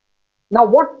 Now,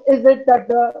 what is it that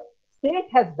the state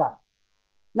has done?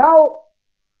 Now,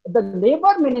 the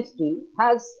Labor Ministry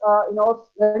has,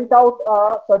 sent out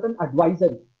a certain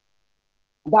advisory.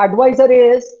 The advisory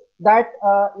is that,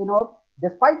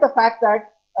 despite the fact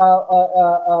that,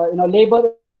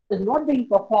 labor is not being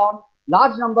performed,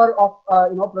 large number of,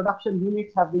 production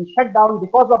units have been shut down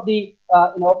because of the,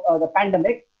 the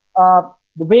pandemic.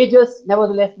 The wages,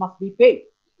 nevertheless, must be paid.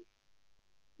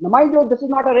 Now, mind you, this is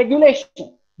not a regulation.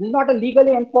 This is not a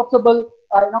legally enforceable,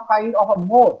 kind of a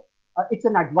mode. It's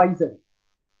an advisory.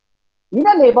 In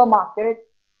a labor market,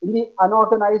 in the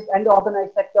unorganized and the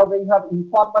organized sector, where you have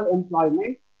informal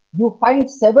employment, you find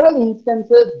several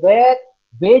instances where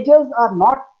wages are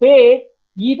not paid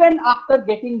even after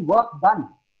getting work done.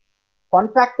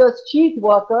 Contractors cheat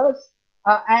workers,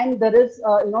 and there is,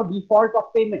 default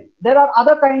of payment. There are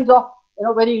other kinds of,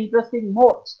 very interesting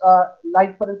modes,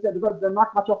 like for instance, because there's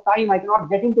not much of time, I cannot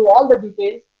get into all the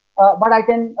details, but I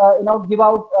can, give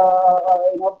out,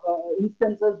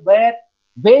 instances where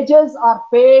wages are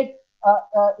paid,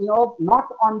 not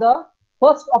on the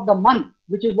first of the month,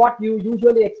 which is what you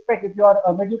usually expect if you are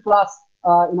a middle class,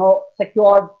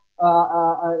 secured,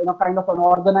 kind of an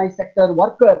organized sector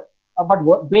worker.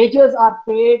 But wages are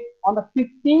paid on the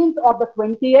 15th or the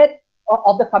 20th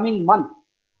of the coming month.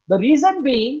 The reason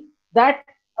being that,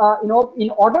 in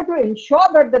order to ensure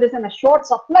that there is an assured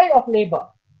supply of labor,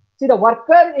 see,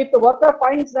 if the worker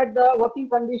finds that the working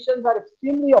conditions are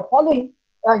extremely appalling,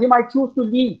 he might choose to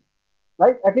leave,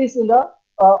 right? At least in the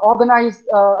organized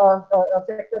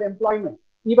sector employment,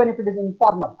 even if it is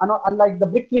informal, unlike the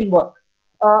bricklayer work.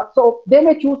 So they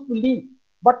may choose to leave.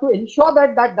 But to ensure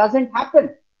that that doesn't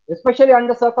happen, especially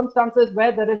under circumstances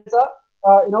where there is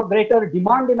greater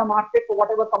demand in the market for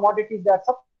whatever commodities they are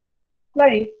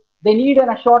supplying, they need an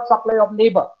assured supply of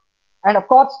labor. And of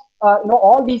course,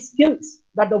 all these skills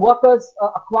that the workers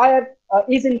acquire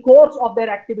is in course of their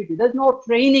activity. There's no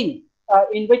training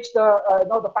in which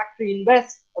the factory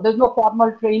invests. There's no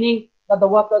formal training that the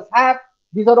workers have.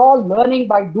 These are all learning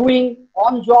by doing,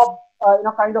 on-job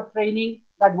kind of training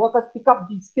that workers pick up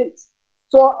these skills.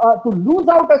 So to lose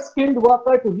out a skilled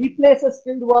worker, to replace a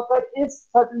skilled worker is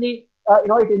certainly,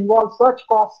 it involves search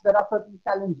costs. There are certain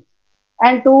challenges.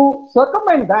 And to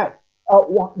circumvent that,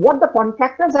 what the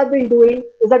contractors have been doing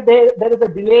is that there is a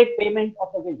delayed payment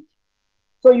of the wage.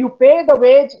 So you pay the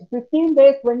wage 15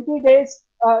 days, 20 days,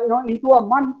 into a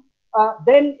month.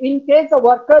 Then in case the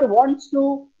worker wants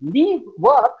to leave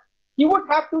work, he would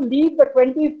have to leave the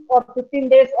 20 or 15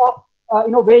 days of,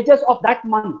 wages of that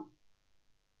month.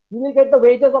 He will get the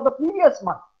wages of the previous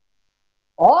month.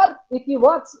 Or if he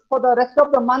works for the rest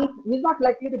of the month, he's not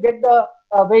likely to get the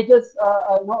wages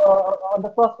on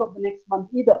the first of the next month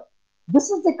either. This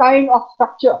is the kind of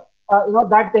structure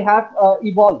that they have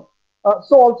evolved.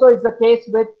 So also is the case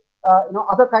with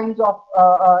other kinds of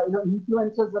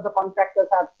influences that the contractors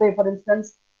have. Say, for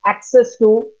instance, access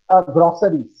to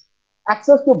groceries.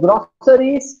 Access to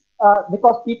groceries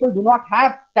because people do not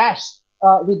have cash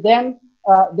with them.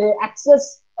 They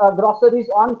access groceries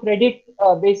on credit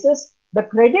basis. The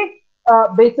credit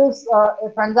basis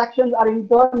transactions are in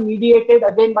turn mediated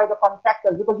again by the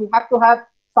contractors, because you have to have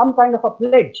some kind of a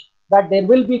pledge that there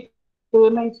will be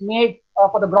payments made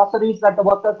for the groceries that the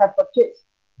workers have purchased.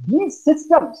 These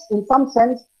systems, in some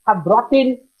sense, have brought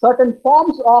in certain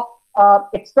forms of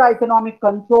extra economic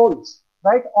controls,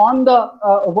 right, on the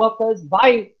workers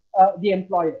by the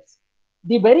employers.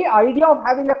 The very idea of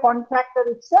having a contractor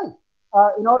itself,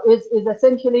 is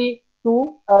essentially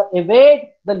to evade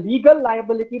the legal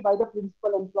liability by the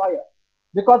principal employer,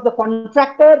 because the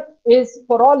contractor is,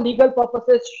 for all legal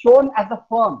purposes, shown as a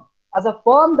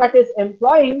firm that is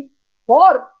employing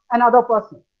for another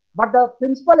person. But the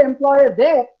principal employer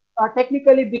there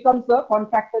technically becomes the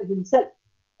contractor himself.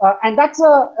 And that's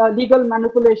a legal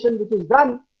manipulation which is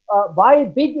done by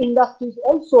big industries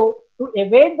also to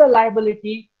evade the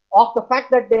liability of the fact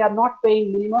that they are not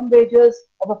paying minimum wages,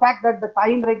 of the fact that the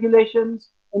time regulations,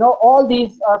 all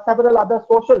these several other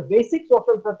basic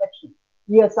social protections,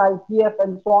 ESI, PF,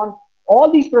 and so on, all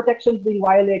these protections being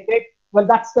violated. Well,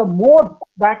 that's the mode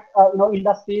that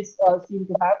industries seem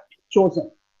to have chosen.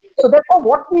 So therefore,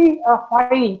 what we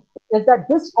find is that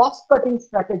this cost-cutting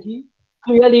strategy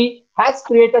clearly has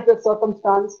created a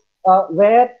circumstance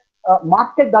where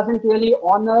market doesn't really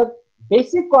honor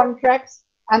basic contracts,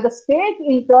 and the state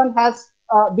in turn has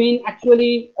been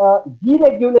actually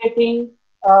deregulating,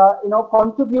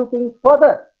 contributing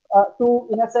further to,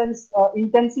 in a sense,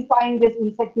 intensifying this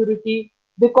insecurity,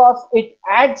 because it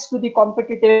adds to the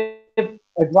competitive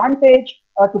advantage,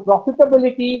 to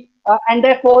profitability, and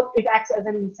therefore it acts as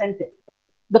an incentive.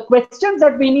 The questions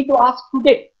that we need to ask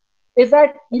today is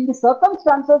that in the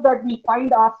circumstances that we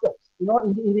find ourselves,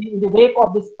 in the wake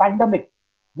of this pandemic,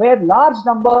 where large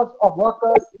numbers of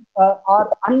workers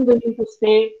are unwilling to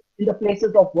stay in the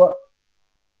places of work,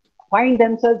 find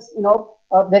themselves,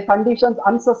 their conditions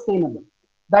unsustainable,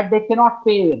 that they cannot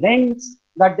pay rents,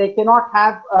 that they cannot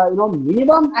have,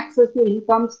 minimum access to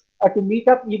incomes to meet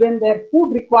up even their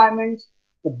food requirements.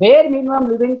 The bare minimum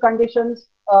living conditions,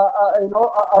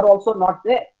 are also not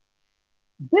there.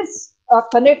 This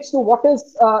connects to what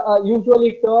is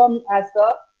usually termed as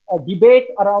the debate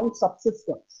around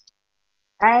subsistence.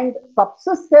 And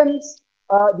subsistence,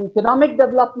 the economic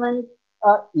development,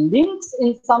 links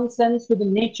in some sense to the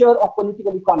nature of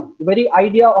political economy, the very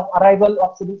idea of arrival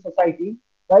of civil society,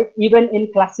 right, even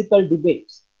in classical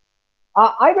debates.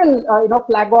 I will,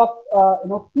 flag off,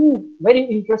 two very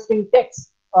interesting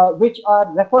texts which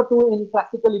are referred to in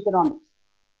classical economics.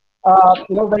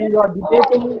 When you are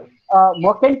debating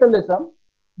mercantilism,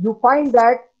 you find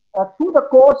that through the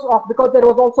course of, because there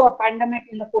was also a pandemic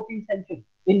in the 14th century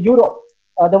in Europe,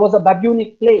 there was a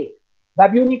bubonic plague.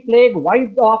 Bubonic plague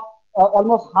wiped off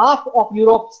almost half of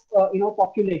Europe's,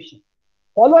 population,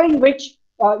 following which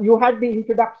you had the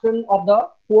introduction of the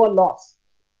poor laws,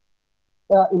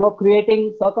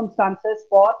 creating circumstances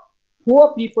for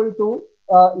poor people to,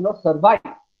 survive.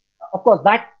 Of course,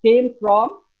 that came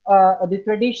from the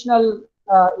traditional,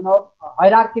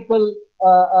 hierarchical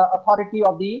authority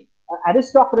of the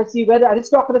aristocracy, where the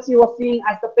aristocracy was seen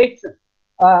as the patron.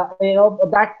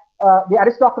 That the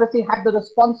aristocracy had the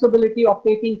responsibility of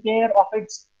taking care of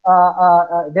its.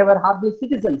 They were hardly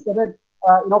citizens; they were,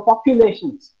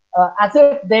 populations, as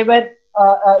if they were,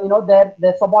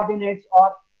 their subordinates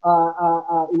or,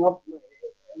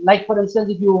 like for instance,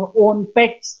 if you own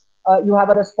pets, you have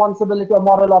a responsibility or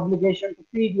moral obligation to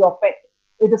feed your pet.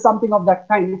 It is something of that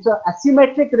kind. It's an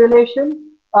asymmetric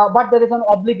relation, but there is an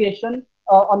obligation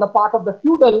on the part of the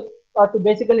feudal to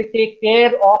basically take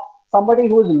care of somebody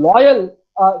who is loyal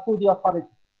to the authority.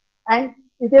 And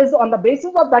it is on the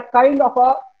basis of that kind of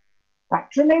a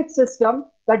patronage system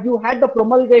that you had the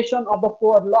promulgation of the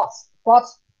poor laws. Of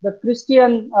course, the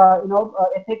Christian,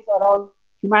 ethics around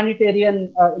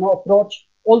humanitarian, approach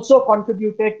also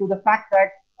contributed to the fact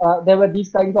that there were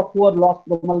these kinds of poor laws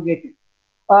promulgated.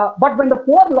 But when the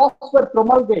poor laws were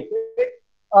promulgated,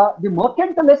 the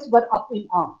mercantilists were up in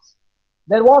arms.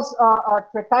 There was a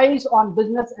treatise on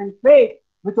business and trade,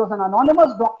 which was an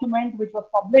anonymous document which was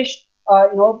published,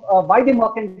 by the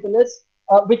mercantilists,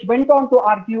 which went on to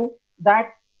argue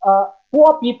that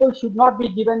poor people should not be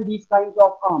given these kinds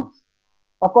of arms.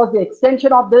 Of course, the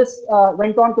extension of this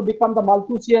went on to become the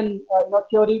Malthusian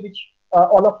theory, which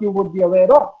all of you would be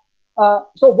aware of.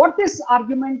 So what this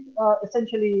argument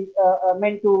essentially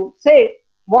meant to say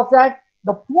was that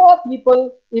the poor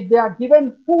people, if they are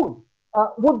given food,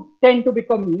 would tend to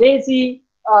become lazy.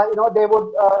 They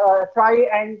would try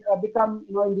and become,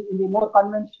 in the more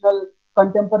conventional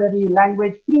contemporary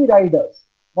language, free riders,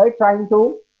 right? Trying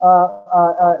to,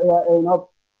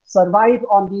 survive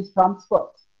on these transfers.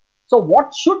 So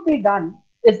what should be done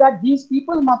is that these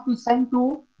people must be sent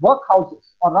to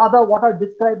workhouses, or rather what are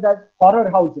described as horror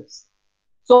houses.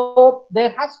 So there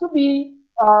has to be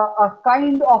a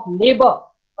kind of labor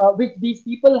which these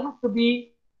people have to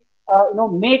be,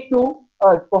 made to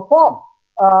perform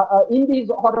in these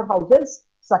horror houses,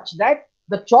 such that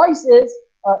the choice is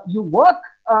you work,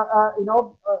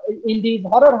 in these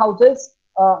horror houses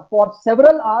for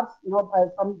several hours.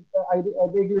 I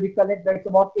vaguely recollect that it's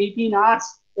about 18 hours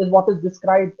is what is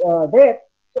described there.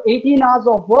 So 18 hours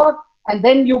of work, and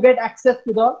then you get access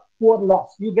to the poor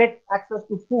laws. You get access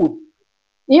to food.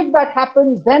 If that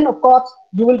happens, then of course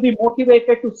you will be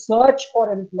motivated to search for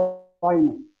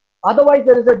employment. Otherwise,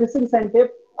 there is a disincentive,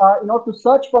 to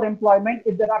search for employment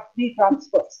if there are free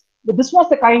transfers. But this was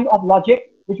the kind of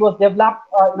logic which was developed,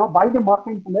 by the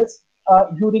mercantilists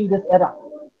during this era.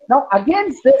 Now,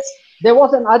 against this, there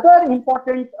was another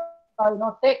important,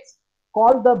 text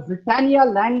called the Britannia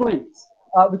Languins,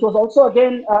 which was also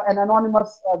again an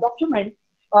anonymous document,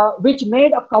 which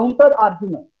made a counter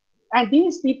argument. And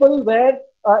these people were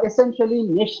essentially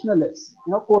nationalists,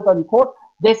 quote unquote.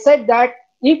 They said that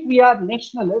if we are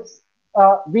nationalists,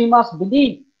 we must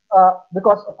believe,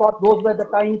 because of course those were the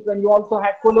times when you also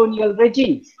had colonial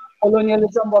regimes.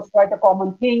 Colonialism was quite a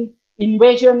common thing.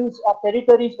 Invasions of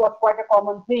territories was quite a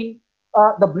common thing.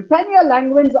 The Britannia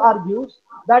Languins argues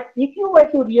that if you were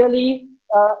to really,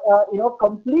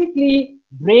 completely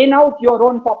drain out your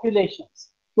own populations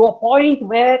to a point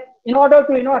where, in order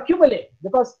to, accumulate,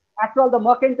 because after all, the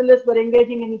mercantilists were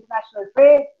engaging in international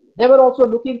trade, they were also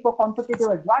looking for competitive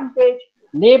advantage.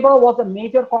 Labor was a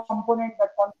major component that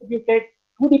contributed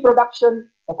to the production.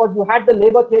 Of course, you had the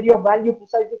labor theory of value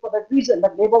precisely for that reason,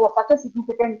 that labor was such a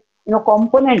significant,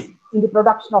 component in the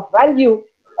production of value,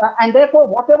 and therefore,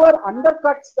 whatever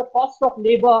undercuts the cost of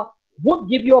labor would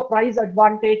give you a price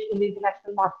advantage in the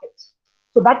international markets.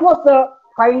 So that was the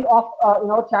kind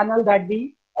of, channel that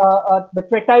the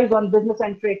treatise on business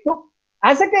and trade took.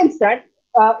 As against that,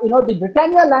 the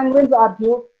Britannia Languins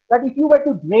argued that if you were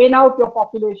to drain out your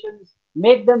populations,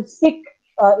 make them sick,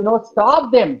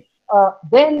 starve them,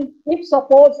 then if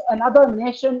suppose another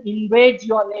nation invades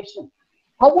your nation,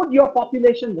 how would your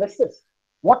population resist?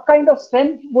 What kind of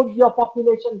strength would your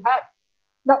population have?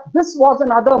 Now, this was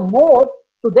another mode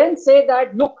to then say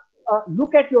that,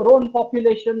 look at your own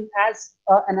population as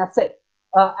an asset,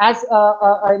 as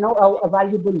a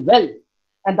valuable wealth.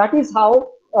 And that is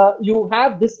how you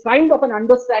have this kind of an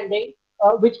understanding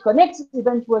which connects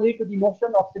eventually to the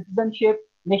notion of citizenship,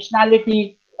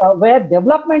 nationality, where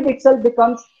development itself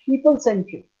becomes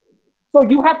people-centric. So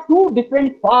you have two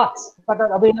different paths that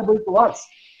are available to us.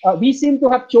 We seem to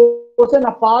have chosen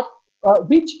a path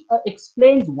which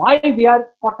explains why we are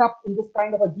caught up in this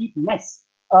kind of a deep mess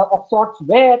of sorts,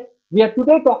 where we are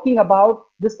today talking about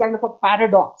this kind of a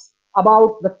paradox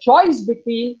about the choice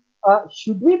between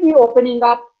should we be opening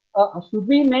up, should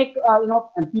we make,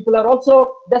 and people are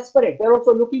also desperate. They're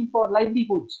also looking for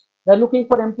livelihoods. They're looking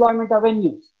for employment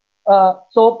avenues.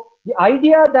 So the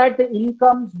idea that the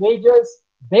incomes, wages,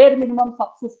 bare minimum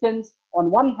subsistence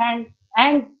on one hand,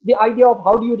 and the idea of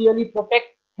how do you really protect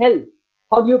health,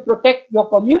 how do you protect your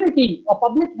community or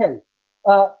public health,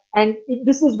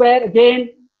 this is where again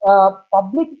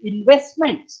public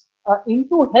investments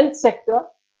into health sector,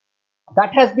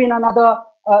 that has been another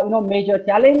major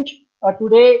challenge.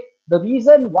 Today the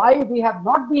reason why we have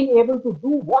not been able to do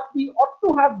what we ought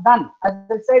to have done, as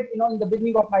I said, in the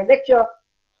beginning of my lecture,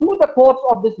 through the course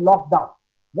of this lockdown,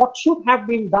 what should have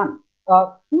been done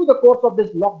through the course of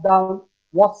this lockdown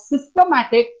was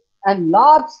systematic and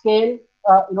large scale,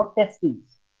 testings.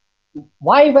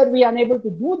 Why were we unable to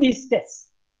do these tests?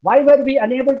 Why were we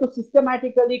unable to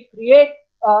systematically create,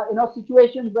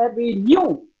 situations where we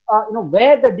knew,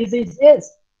 where the disease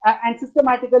is, and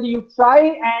systematically you try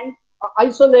and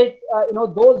isolate,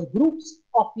 those groups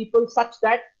of people such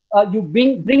that you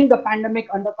bring the pandemic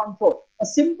under control. A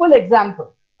simple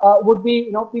example would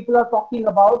be, people are talking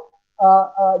about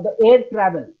the air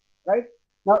travel, right?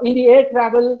 Now, in the air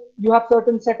travel, you have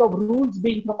certain set of rules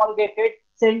being promulgated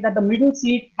saying that the middle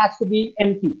seat has to be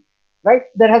empty, right?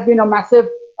 There has been a massive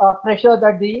pressure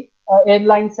that the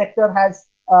airline sector has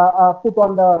put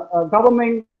on the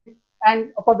government,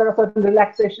 and of course, there are certain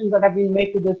relaxations that have been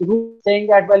made to this rule, saying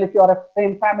that, well, if you are a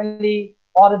same family,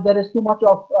 or if there is too much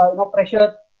of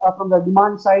pressure from the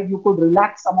demand side, you could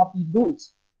relax some of these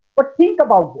rules. But think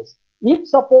about this. If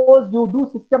suppose you do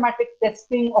systematic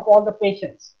testing of all the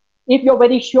patients, if you're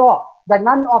very sure that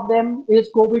none of them is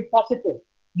COVID positive,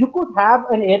 you could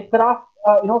have an aircraft,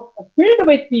 filled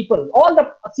with people. All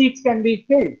the seats can be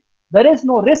filled. There is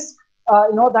no risk,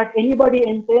 that anybody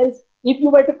entails if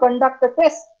you were to conduct a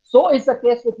test. So is the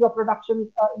case with your production,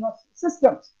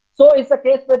 systems. So is the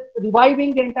case with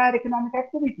reviving the entire economic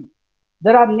activity.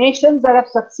 There are nations that have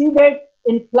succeeded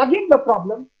in plugging the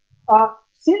problem.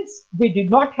 Since we did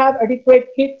not have adequate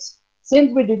kits,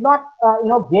 since we did not,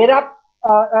 gear up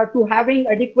to having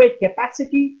adequate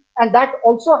capacity, and that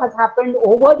also has happened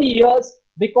over the years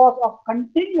because of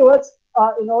continuous,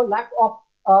 lack of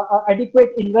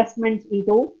adequate investments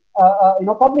into,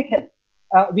 public health.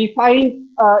 We find,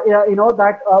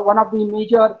 that one of the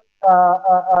major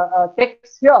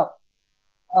texts here,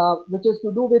 which is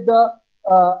to do with the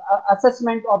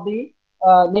assessment of the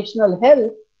national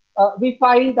health, we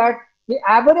find that the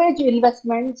average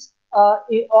investments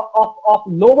of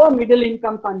lower middle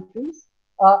income countries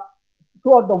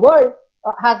throughout the world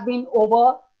has been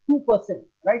over 2%,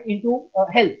 right, into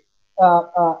health.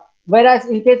 Whereas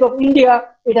in case of India,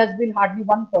 it has been hardly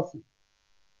 1%.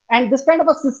 And this kind of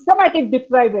a systematic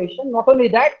deprivation, not only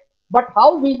that, but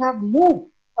how we have moved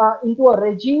into a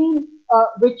regime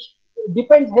which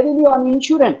depends heavily on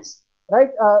insurance,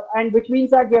 right? And which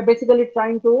means that we are basically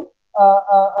trying to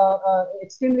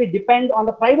extremely depend on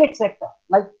the private sector,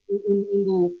 like in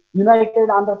the United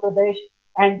Andhra Pradesh,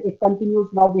 and it continues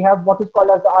now. We have what is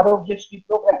called as the Arogyashree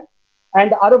program,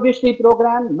 and the Arogyashree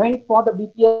program meant for the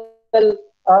BPL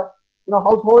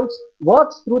households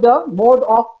works through the mode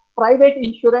of private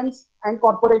insurance and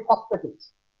corporate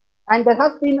hospitals, and there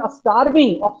has been a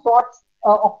starving of sorts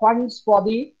of funds for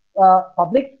the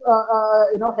public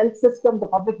health system, the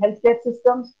public healthcare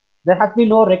systems. There has been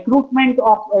no recruitment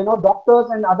of doctors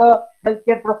and other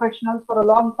healthcare professionals for a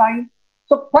long time.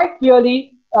 So quite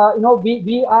clearly,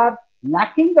 we are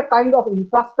lacking the kind of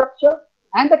infrastructure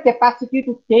and the capacity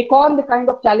to take on the kind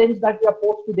of challenge that we are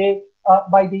posed today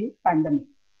by the pandemic.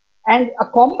 And a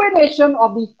combination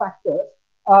of these factors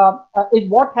is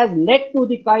what has led to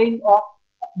the kind of,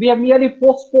 we have merely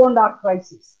postponed our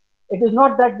crisis. It is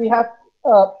not that we have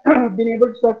been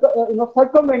able to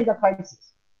circumvent the crisis.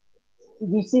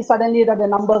 We see suddenly that the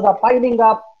numbers are piling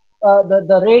up,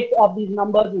 the rate of these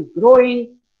numbers is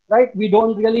growing, right? We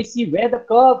don't really see where the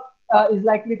curve is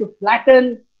likely to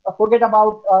flatten. Forget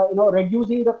about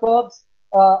reducing the curves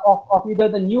of either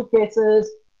the new cases,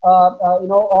 or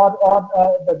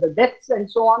the deaths and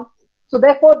so on. So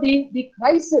therefore, the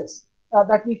crisis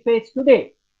that we face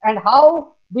today, and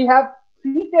how we have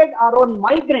treated our own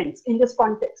migrants in this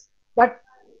context, that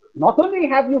not only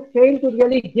have you failed to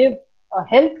really give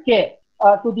health care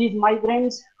to these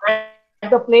migrants at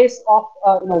the place of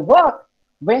work,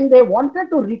 when they wanted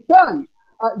to return,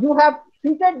 you have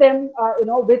treated them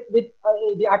with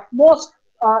the utmost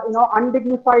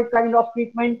undignified kind of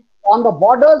treatment on the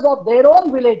borders of their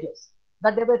own villages,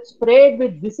 that they were sprayed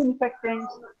with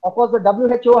disinfectants. Of course, the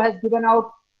WHO has given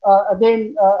out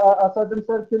again a certain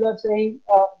circular saying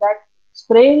that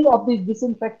spraying of these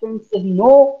disinfectants is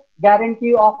no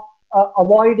guarantee of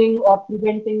avoiding or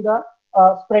preventing the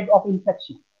spread of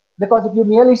infection. Because if you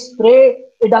merely spray,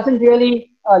 it doesn't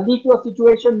really lead to a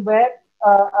situation where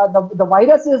the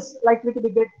virus is likely to be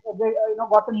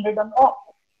gotten rid of.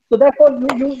 So therefore,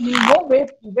 you no way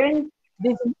prevent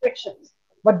these infections.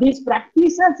 But these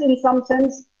practices, in some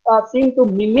sense, seem to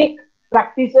mimic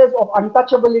practices of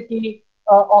untouchability,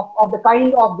 of the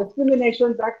kind of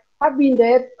discriminations that have been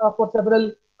there for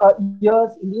several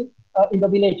years in the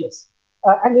villages.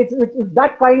 And it's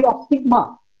that kind of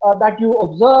stigma that you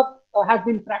observe has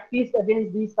been practiced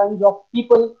against these kinds of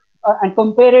people, and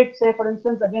compare it, say, for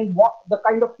instance, against what the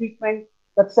kind of treatment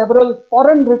that several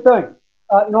foreign returned,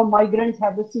 migrants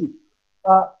have received.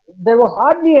 Uh, there was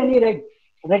hardly any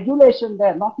regulation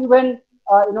there, not even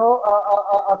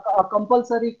a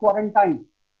compulsory quarantine.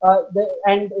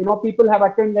 And people have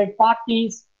attended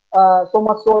parties, so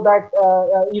much so that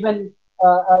even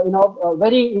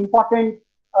very important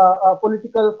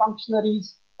political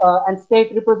functionaries and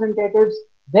state representatives,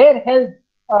 their health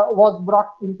was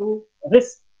brought into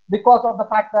risk because of the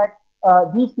fact that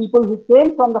these people who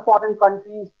came from the foreign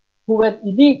countries, who were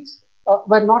elites,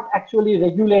 were not actually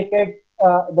regulated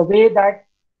the way that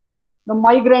the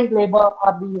migrant labor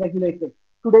are being regulated.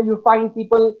 Today, you find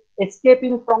people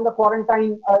escaping from the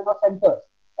quarantine centers,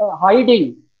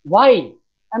 hiding. Why?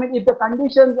 I mean, if the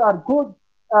conditions are good,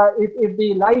 if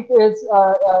the life is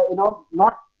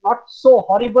not so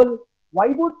horrible, why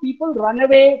would people run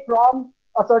away from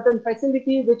a certain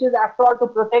facility which is after all to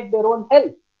protect their own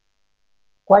health?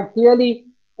 Quite clearly,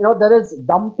 there is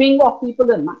dumping of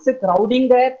people and massive crowding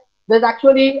there. There's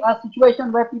actually a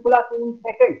situation where people are feeling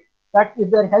threatened that if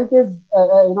their health is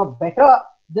better,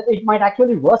 it might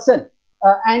actually worsen,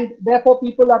 and therefore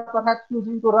people are perhaps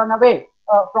choosing to run away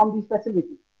from these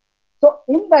facilities. So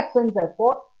in that sense,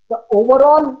 therefore, the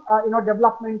overall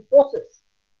development process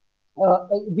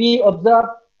we observe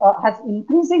has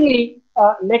increasingly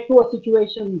led to a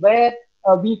situation where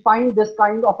we find this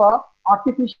kind of a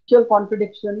artificial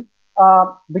contradiction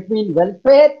between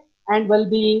welfare and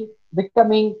well-being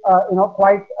becoming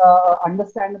quite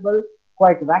understandable,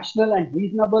 quite rational and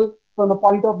reasonable from the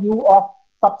point of view of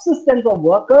subsistence of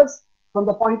workers, from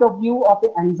the point of view of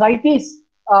the anxieties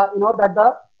that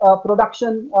the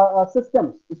production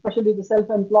systems, especially the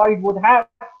self-employed, would have.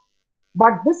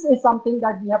 But this is something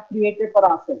that we have created for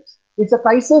ourselves. It's a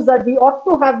crisis that we ought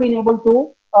to have been able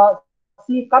to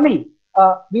see coming.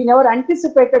 We never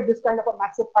anticipated this kind of a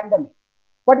massive pandemic.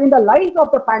 But in the light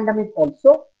of the pandemic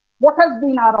also, what has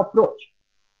been our approach?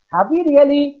 Have we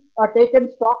really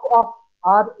taken stock of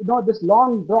our, this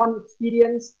long drawn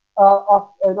experience of,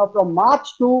 from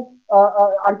March to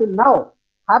until now?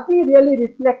 Have we really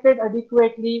reflected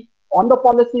adequately on the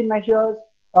policy measures,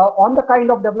 on the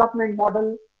kind of development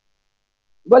model?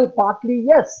 Well, partly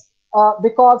yes,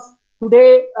 because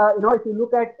today, if you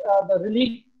look at the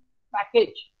relief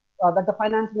package that the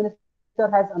finance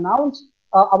minister has announced,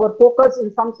 our focus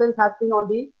in some sense has been on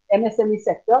the MSME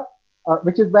sector,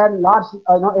 which is where large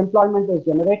employment is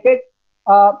generated.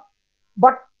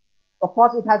 But of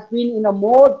course, it has been in a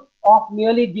mode of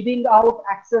merely giving out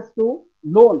access to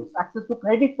loans, access to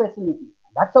credit facilities.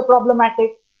 That's a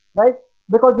problematic, right?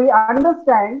 Because we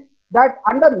understand that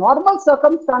under normal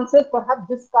circumstances, perhaps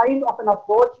this kind of an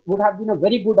approach would have been a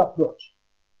very good approach.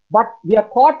 But we are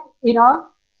caught in a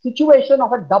situation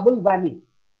of a double whammy.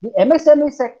 The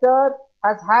MSME sector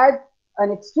has had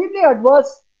an extremely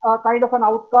adverse kind of an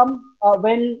outcome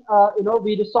when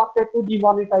we resorted to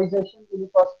demonetization in the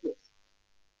first place.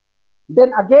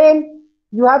 Then again,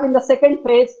 you have in the second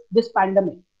phase this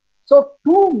pandemic. So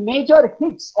two major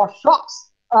hits or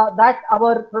shocks that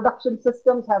our production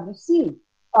systems have received.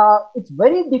 It's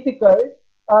very difficult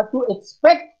to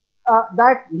expect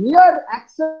that mere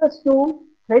access to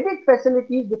credit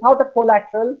facilities without a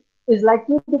collateral is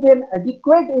likely to be an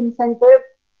adequate incentive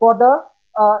for the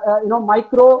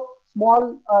micro,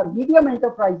 small, medium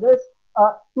enterprises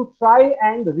to try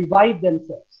and revive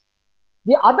themselves.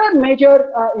 The other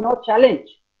major challenge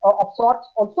of sorts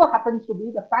also happens to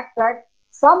be the fact that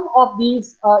some of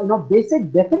these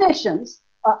basic definitions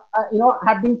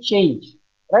have been changed.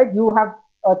 Right? You have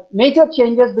major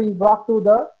changes being brought to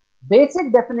the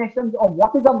basic definitions of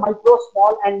what is a micro,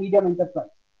 small, and medium enterprise.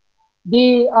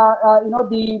 The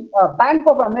Bank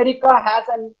of America has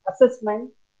an assessment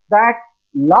that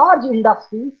large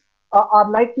industries are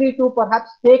likely to perhaps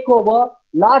take over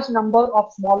large number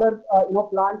of smaller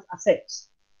plants assets.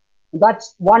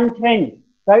 That's one trend,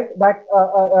 right? That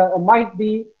might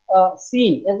be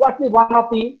seen. It's actually one of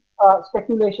the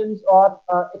speculations or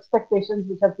expectations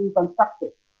which have been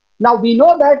constructed. Now we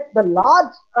know that the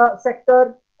large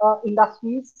sector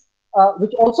industries,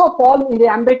 which also fall in the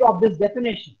ambit of this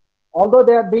definition, although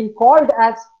they are being called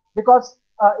as, because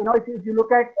if you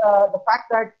look at the fact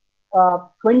that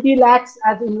 20 lakhs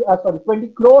as in 20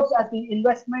 crores as the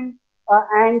investment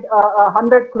and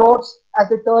 100 crores as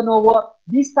the turnover,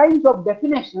 these kinds of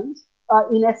definitions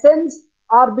in essence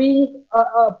are being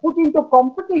put into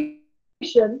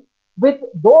competition with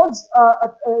those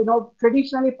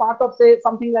traditionally part of, say,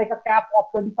 something like a cap of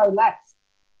 25 lakhs.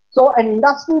 So an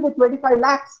industry with 25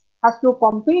 lakhs has to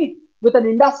compete with an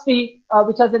industry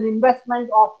which has an investment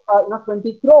of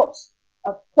 20 crores.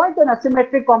 quite an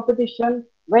asymmetric competition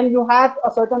when you have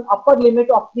a certain upper limit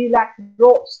of 3 lakh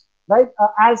crores, right,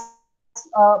 as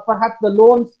perhaps the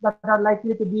loans that are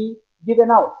likely to be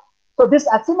given out. So this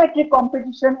asymmetric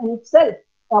competition in itself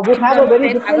would have a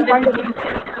very different kind of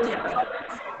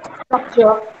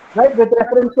structure, right, with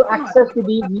reference to access to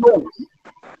these loans.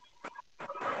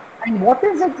 And what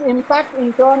is its impact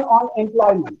in turn on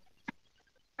employment?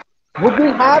 Would we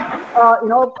have,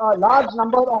 a large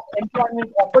number of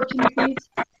employment opportunities?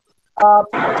 Uh,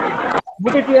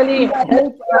 would it really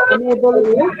help enable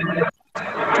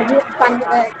I'm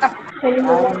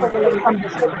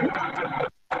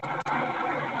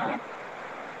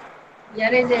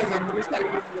getting some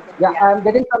disturbance. Yeah, I'm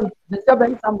getting some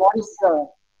disturbance, some voice.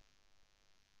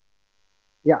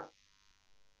 Yeah.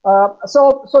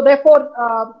 So therefore,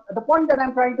 the point that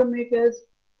I'm trying to make is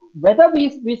whether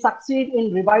we succeed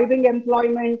in reviving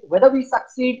employment, whether we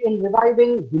succeed in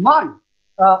reviving demand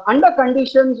under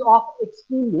conditions of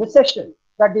extreme recession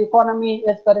that the economy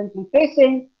is currently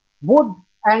facing, would,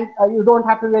 and you don't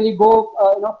have to really go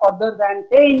further than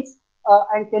Keynes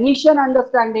and Keynesian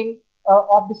understanding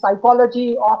of the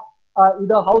psychology of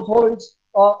either households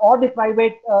or the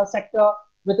private sector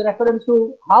with reference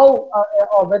to how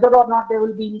or whether or not they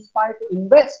will be inspired to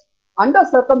invest under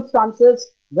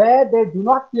circumstances where they do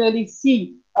not clearly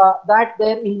see that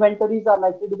their inventories are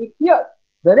likely to be cleared.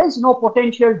 There is no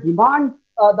potential demand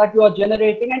that you are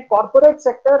generating, and corporate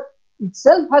sector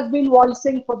itself has been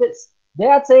voicing for this. They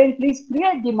are saying, please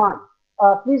create demand,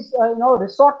 please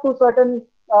resort to certain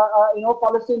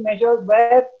policy measures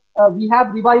where we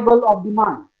have revival of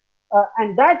demand.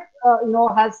 And that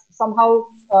has somehow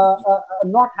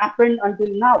not happened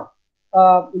until now.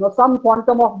 Some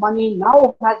quantum of money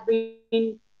now has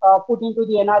been put into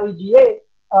the NREGA,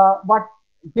 but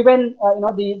given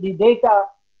the data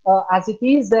as it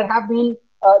is, there has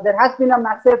been a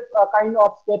massive kind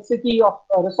of scarcity of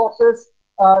resources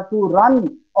to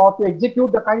run or to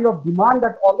execute the kind of demand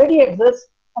that already exists,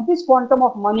 and this quantum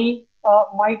of money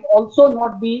might also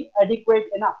not be adequate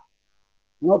enough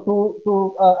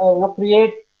to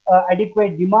create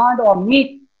adequate demand or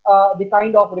meet the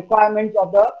kind of requirements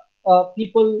of the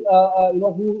people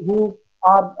who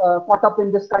are caught up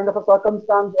in this kind of a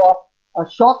circumstance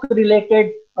of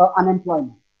shock-related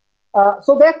unemployment.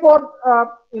 So therefore,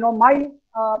 my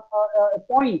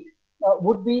point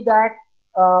would be that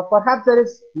perhaps there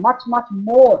is much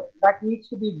more that needs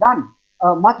to be done,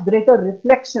 much greater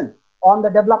reflection on the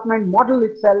development model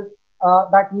itself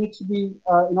that needs to be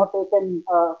taken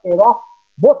care of,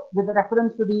 both with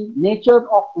reference to the nature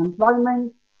of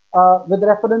employment, with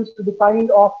reference to the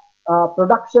kind of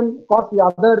production. Of course, the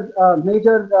other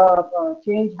major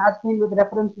change has been with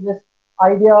reference to this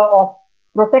idea of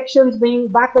protections being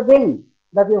back again,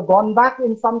 that we have gone back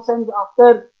in some sense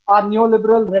after our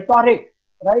neoliberal rhetoric,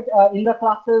 right, in the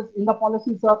classes, in the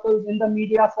policy circles, in the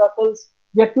media circles.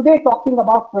 We are today talking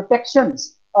about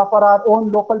protections for our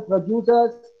own local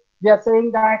producers. We are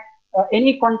saying that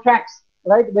any contracts,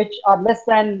 right, which are less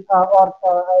than or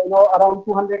around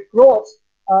 200 crores,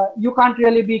 you can't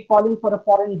really be calling for a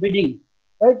foreign bidding,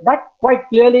 right? That quite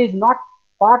clearly is not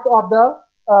part of the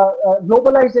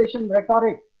globalization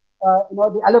rhetoric.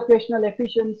 The allocational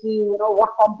efficiency, what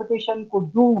competition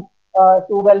could do to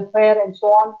welfare and so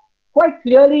on. Quite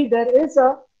clearly, there is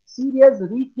a serious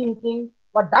rethinking,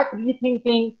 but that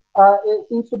rethinking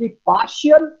seems to be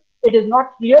partial. It is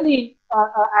not really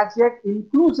as yet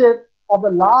inclusive of the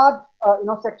large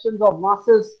sections of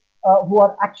masses who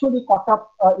are actually caught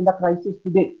up in the crisis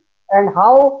today, and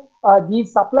how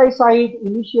these supply side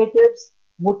initiatives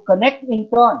would connect in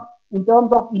turn in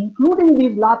terms of including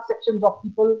these large sections of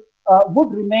people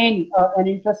would remain an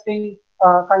interesting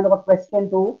kind of a question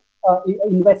to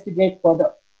investigate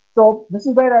further. So this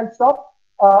is where I'll stop.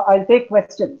 I'll take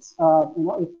questions,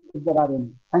 if there are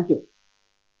any. Thank you.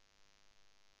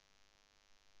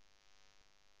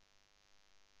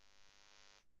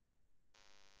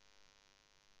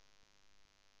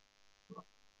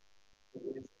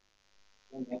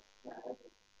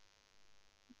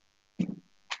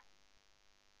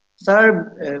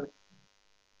 Sir,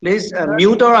 please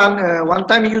mute or one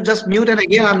time you just mute and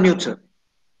again unmute, sir.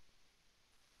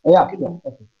 Yeah. Okay.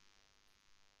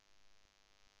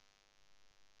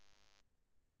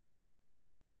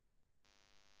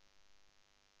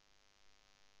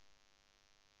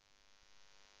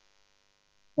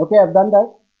 Okay, I've done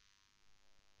that.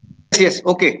 Yes.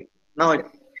 Okay. Now.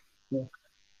 Yeah.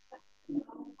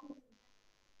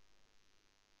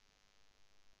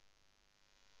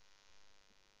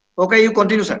 Okay, you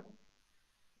continue, sir.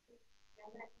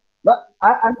 But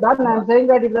I'm done. I'm saying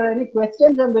that if there are any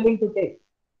questions, I'm willing to take.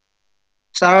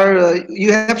 Sir,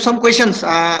 you have some questions.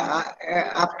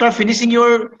 After finishing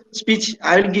your speech,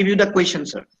 I will give you the question,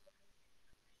 sir.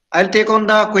 I'll take on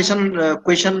the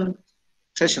question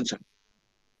session, sir.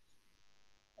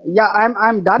 Yeah,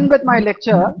 I'm done with my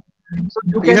lecture. So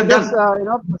you You can have just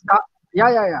done. start.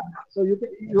 Yeah. So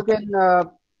you can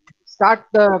start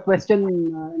the question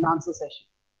and answer session.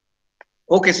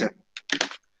 Okay, sir.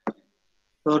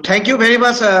 So thank you very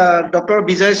much, Dr.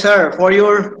 Vijay, sir, for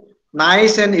your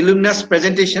nice and illuminating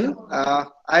presentation.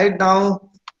 I now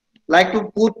like to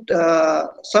put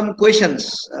some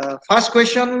questions. First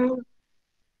question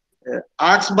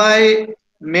asked by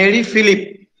Mary Philip.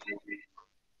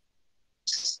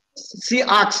 She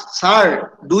asks,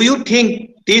 Sir, do you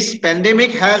think this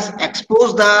pandemic has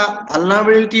exposed the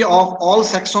vulnerability of all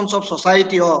sections of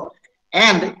society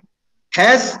and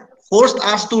has forced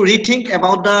us to rethink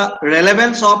about the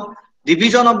relevance of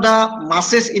division of the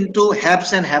masses into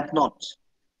haves and have-nots?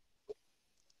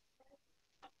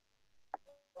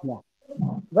 Yeah.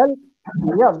 Well,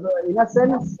 yeah, in a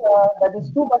sense, that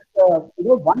is true.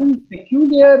 But one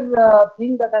peculiar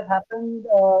thing that has happened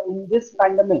in this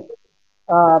pandemic.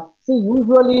 See,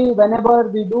 usually whenever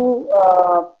we do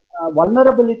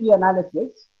vulnerability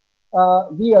analysis,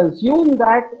 we assume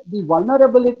that the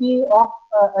vulnerability of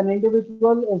an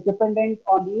individual is dependent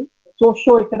on the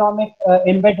socio-economic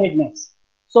embeddedness.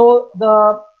 So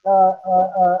the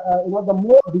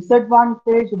more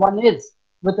disadvantaged one is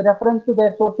with reference to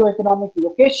their socio-economic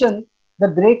location, the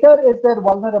greater is their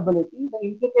vulnerability. The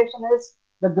implication is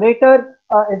the greater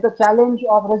is the challenge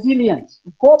of resilience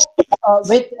to cope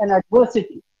with an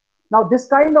adversity. Now, this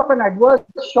kind of an adverse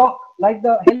shock, like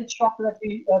the health shock that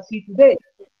we see today,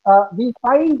 we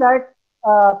find that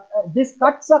this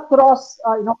cuts across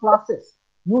classes.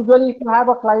 Usually, if you have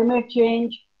a climate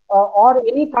change or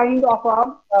any kind of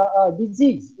a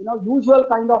disease, usual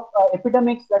kind of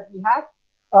epidemics that we have,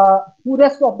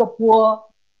 poorest of the poor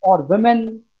or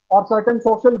women or certain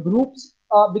social groups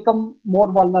become more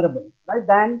vulnerable, right?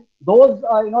 Than those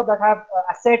that have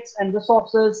assets and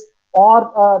resources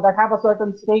or that have a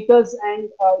certain status and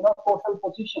social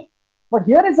position. But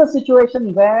here is a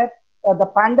situation where the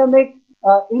pandemic,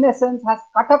 in essence, has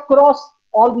cut across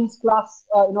all these class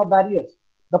barriers.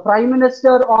 The Prime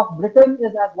Minister of Britain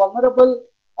is as vulnerable.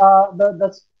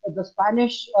 The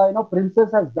Spanish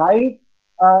princess has died.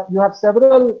 You have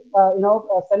several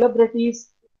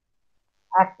celebrities,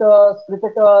 actors,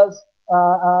 cricketers,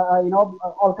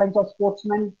 all kinds of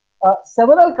sportsmen,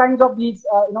 several kinds of these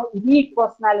elite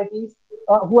personalities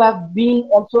who have been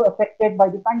also affected by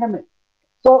the pandemic.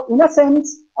 So in a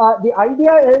sense, the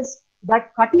idea is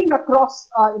that cutting across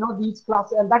these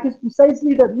classes, and that is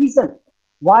precisely the reason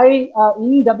why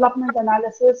in development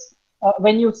analysis,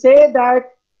 when you say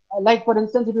that, like for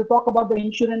instance, if you talk about the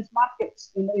insurance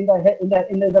markets in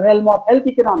the realm of health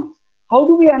economics, how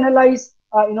do we analyze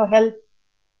health?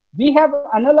 We have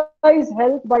analyzed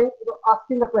health by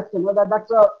asking a question, whether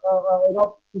that's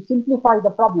to simplify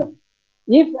the problem.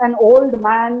 If an old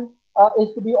man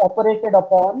is to be operated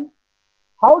upon,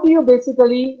 how do you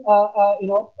basically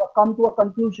come to a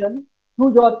conclusion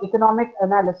through your economic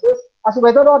analysis as to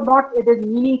whether or not it is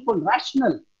meaningful,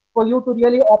 rational for you to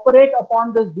really operate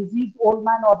upon this diseased old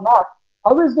man or not?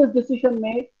 How is this decision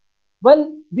made?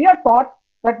 Well, we are taught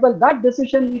that that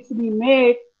decision needs to be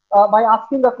made by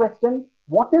asking a question: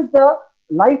 what is the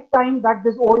lifetime that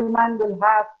this old man will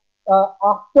have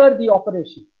after the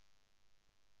operation?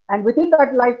 And within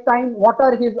that lifetime, what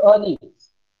are his earnings?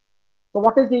 So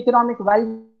what is the economic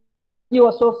value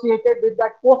associated with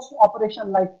that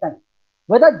post-operation lifetime?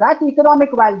 Whether that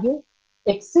economic value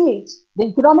exceeds the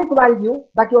economic value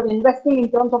that you're investing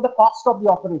in terms of the cost of the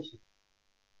operation.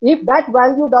 If that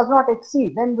value does not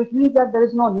exceed, then which means that there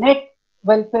is no net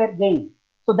welfare gain.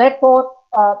 So therefore,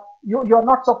 you're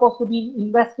not supposed to be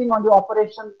investing on the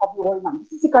operation of the old man.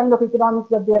 This is the kind of economics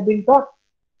that they have been taught.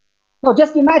 Now,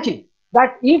 just imagine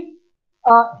that if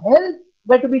health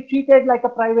were to be treated like a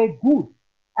private good,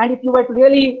 and if you were to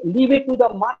really leave it to the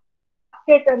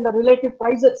market and the relative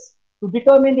prices to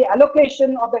determine the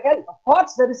allocation of the health, of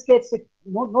course there is scarcity.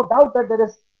 No doubt that there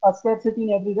is a scarcity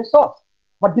in every resource.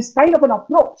 But this kind of an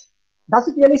approach, does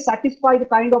it really satisfy the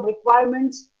kind of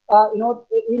requirements in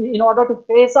order to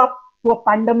face up to a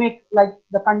pandemic like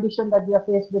the condition that we are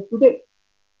faced with today?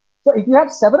 So if you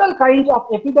have several kinds of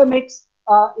epidemics,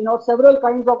 several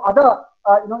kinds of other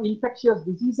infectious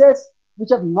diseases which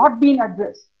have not been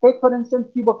addressed. Take for instance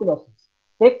tuberculosis.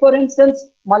 Take for instance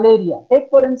malaria.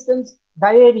 Take for instance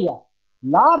diarrhea.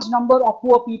 Large number of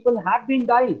poor people have been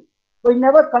dying. So it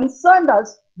never concerned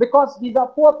us because these are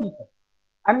poor people.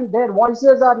 I mean, their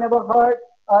voices are never heard.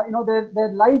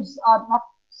 Their lives are not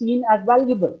seen as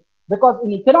valuable. because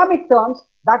in economic terms,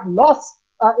 that loss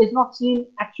is not seen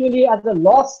actually as a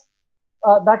loss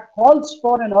that calls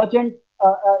for an urgent,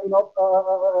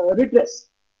 redress.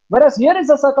 Whereas here is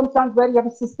a circumstance where you have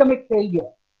a systemic failure.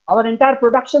 Our entire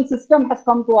production system has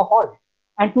come to a halt,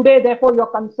 and today, therefore, you're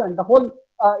concerned. The whole,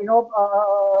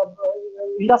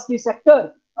 industry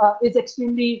sector is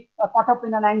extremely caught up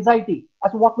in an anxiety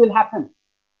as to what will happen.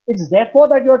 It's therefore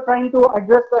that you're trying to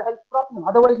address the health problem.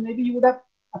 Otherwise, maybe you would have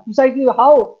precisely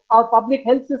how our public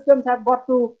health systems have got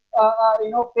to,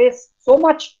 face so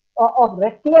much of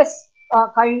reckless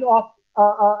kind of,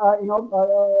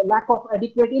 lack of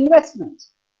adequate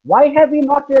investments. Why have we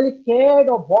not really cared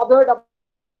or bothered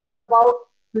about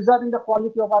preserving the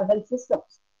quality of our health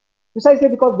systems? Precisely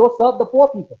because those serve the poor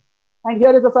people. And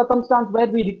here is a circumstance where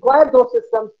we require those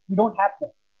systems, we don't have them.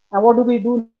 And what do we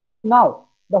do now?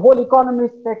 The whole economy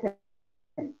is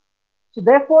threatened. So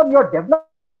therefore, your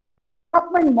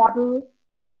development model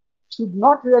should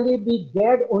not really be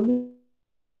geared only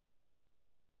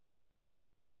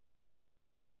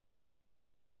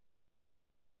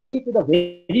to the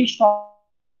very short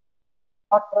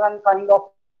run kind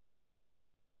of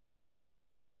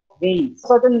gains.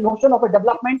 Certain notion of a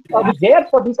development is there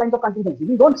for these kinds of contingencies.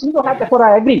 We don't seem to have, therefore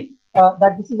I agree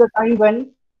that this is a time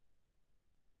when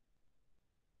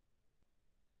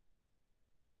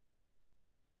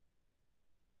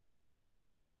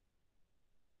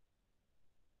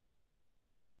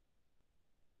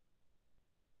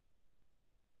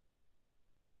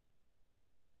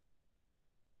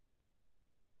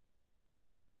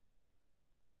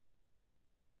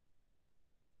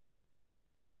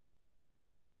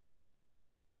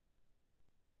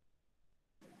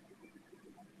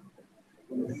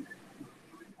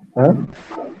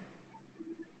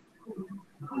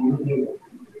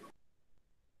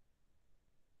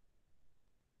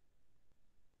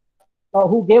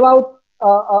who gave out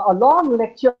a long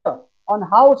lecture on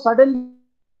how suddenly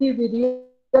we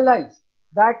realized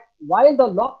that while the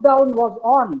lockdown was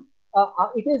on,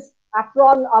 it is after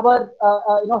all our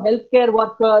healthcare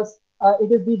workers,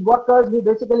 it is these workers who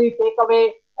basically take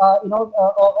away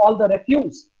all the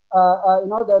refuse,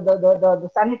 the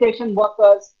sanitation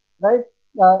workers, right?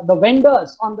 The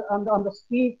vendors on the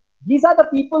street. These are the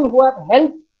people who have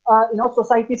helped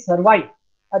society survive.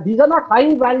 These are not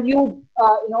high value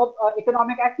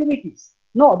economic activities.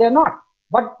 No, they're not.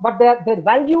 But their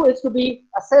value is to be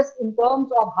assessed in terms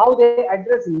of how they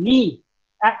address need.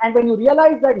 And when you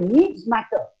realize that needs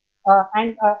matter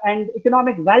and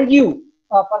economic value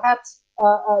perhaps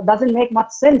doesn't make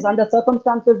much sense under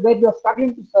circumstances where you're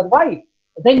struggling to survive,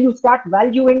 then you start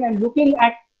valuing and looking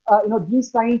at these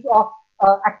kinds of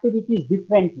activities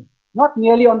differently, not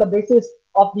merely on the basis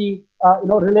of the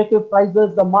relative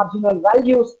prices, the marginal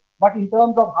values, but in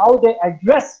terms of how they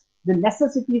address the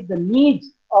necessities, the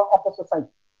needs of the society.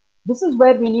 This is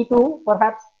where we need to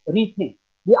perhaps rethink.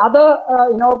 The other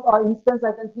instance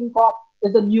I can think of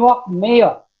is the New York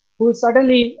mayor, who is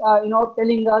suddenly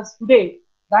telling us today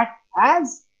that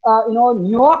as New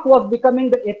York was becoming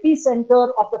the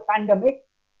epicenter of the pandemic,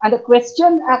 and the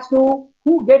question as to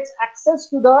who gets access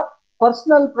to the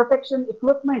personal protection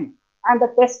equipment and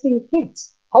the testing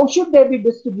kits, how should they be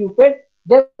distributed?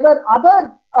 There were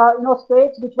other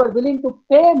states which were willing to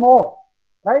pay more,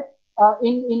 right?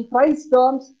 In price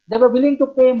terms, they were willing to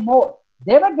pay more.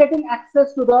 They were getting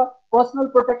access to the personal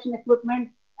protection equipment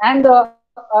and the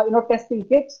testing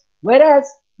kits, whereas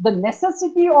the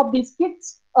necessity of these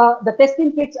kits, the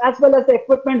testing kits as well as the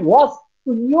equipment, was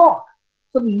to New York.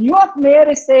 So the New York mayor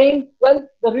is saying, well,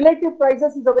 the relative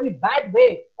prices is a very bad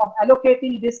way of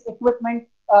allocating this equipment,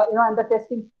 and the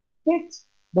testing kits.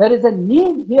 There is a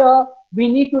need here. We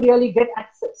need to really get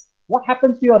access. What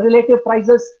happens to your relative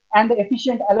prices and the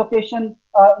efficient allocation,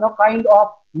 kind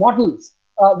of models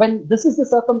when this is the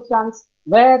circumstance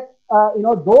where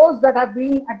those that have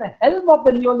been at the helm of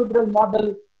the neoliberal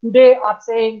model today are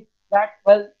saying that,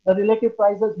 well, the relative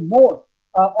prices more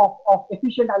of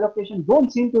efficient allocation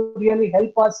don't seem to really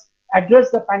help us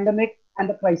address the pandemic and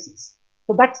the crisis.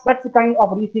 So that's the kind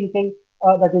of rethinking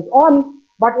that is on,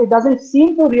 but it doesn't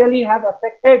seem to really have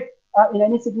affected in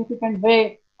any significant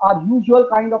way our usual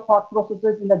kind of thought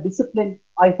processes in the discipline.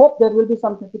 I hope there will be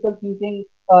some critical thinking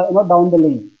down the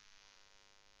lane.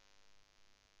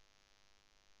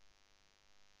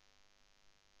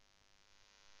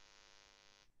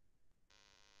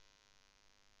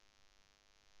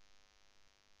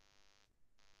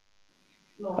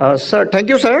 Sir, thank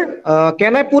you, sir.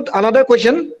 Can I put another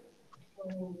question?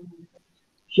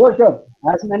 Sure.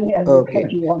 As many as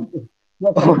you want to. No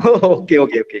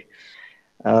Okay.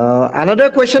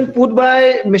 Another question put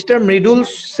by Mr. Mridul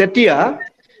Setia.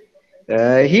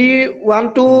 He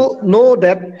want to know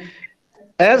that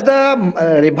as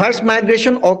the reverse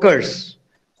migration occurs,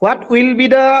 what will be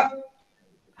the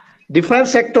different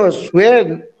sectors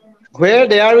where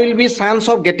there will be chance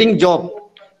of getting job,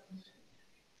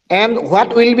 and what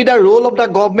will be the role of the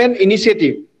government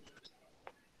initiative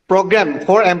program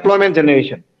for employment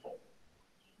generation?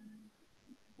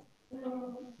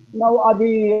 Now,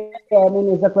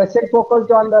 is the question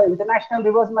focused on the international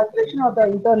reverse migration or the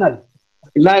internal?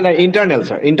 No, no, internal,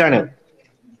 sir, internal.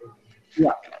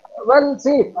 Yeah. Well,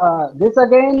 see, this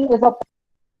again is a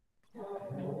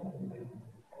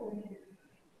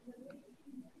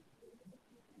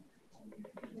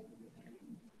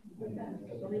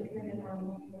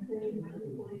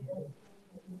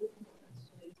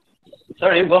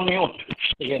Sir, you go mute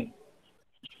again.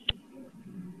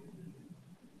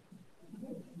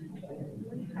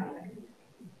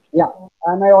 yeah.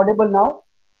 Am I audible now?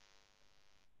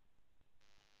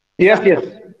 Yes, yes.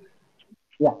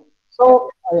 Yeah. So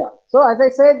yeah. So as I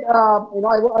said, I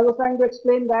was trying to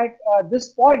explain that this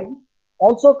point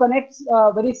also connects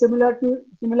very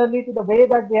similarly to the way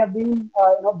that we have been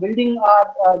building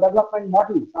our development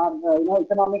models, our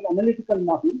economic analytical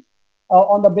models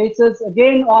on the basis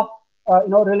again of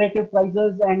relative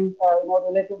prices and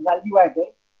relative value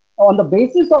added, on the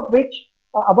basis of which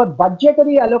our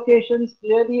budgetary allocations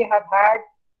clearly have had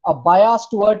a bias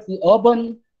towards the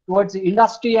urban, towards the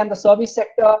industry and the service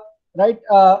sector, right?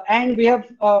 And we have,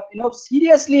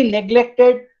 seriously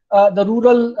neglected the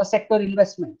rural sector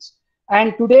investments.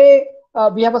 And today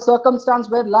we have a circumstance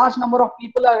where large number of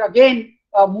people are again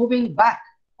moving back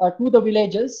to the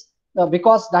villages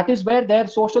because that is where their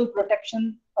social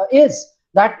protection is.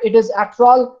 That it is after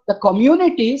all the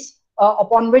communities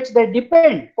upon which they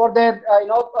depend for their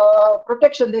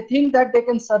protection. They think that they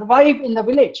can survive in the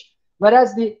village,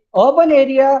 whereas the urban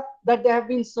area that they have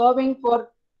been serving for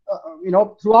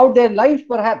throughout their life,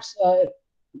 perhaps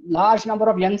large number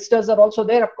of youngsters are also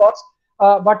there, of course,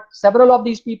 but several of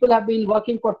these people have been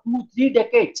working for 2-3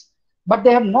 decades, but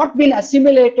they have not been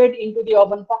assimilated into the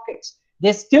urban pockets.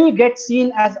 They still get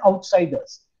seen as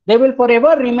outsiders. They will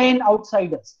forever remain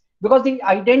outsiders because the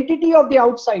identity of the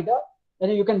outsider,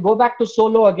 and you can go back to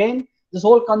Solo again, this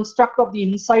whole construct of the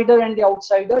insider and the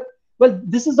outsider. Well,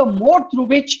 this is a mode through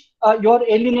which you're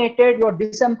alienated, you're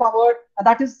disempowered, and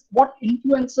that is what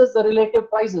influences the relative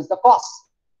prices, the costs.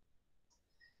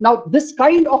 Now, this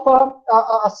kind of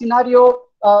a scenario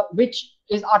which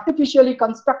is artificially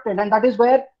constructed, and that is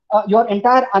where your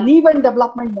entire uneven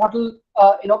development model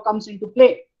comes into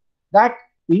play. That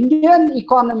Indian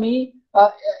economy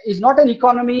is not an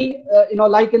economy,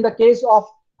 like in the case of,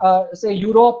 say,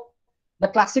 Europe. The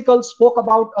classicals spoke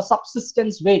about a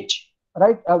subsistence wage,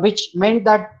 right? Which meant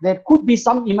that there could be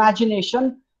some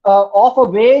imagination of a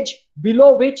wage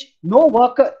below which no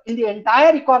worker in the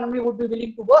entire economy would be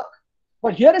willing to work.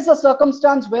 But here is a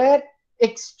circumstance where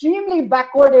extremely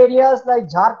backward areas like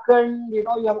Jharkhand, you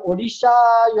have Odisha,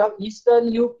 you have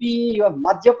Eastern UP, you have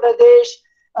Madhya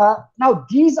Pradesh. Now,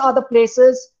 these are the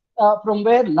places from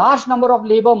where large number of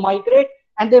labor migrate,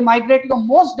 and they migrate to the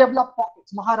most developed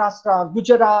pockets, Maharashtra,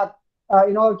 Gujarat,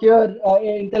 here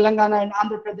in Telangana and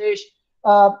Andhra Pradesh.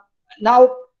 Now,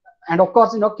 and of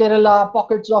course, Kerala,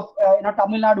 pockets of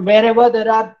Tamil Nadu, wherever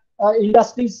there are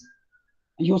industries,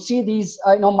 you see these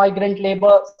migrant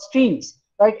labor streams,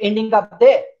 right, ending up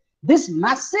there. This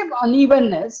massive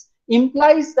unevenness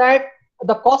implies that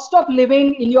the cost of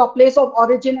living in your place of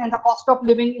origin and the cost of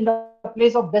living in the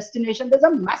place of destination, there's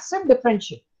a massive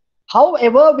differential.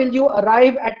 However, will you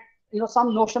arrive at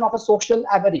some notion of a social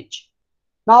average?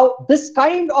 Now, this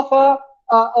kind of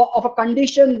a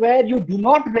condition where you do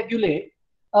not regulate,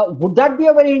 would that be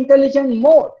a very intelligent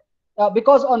mode?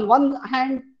 Because on one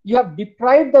hand, you have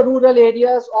deprived the rural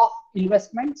areas of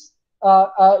investments,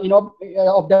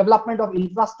 of development of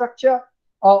infrastructure,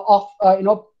 of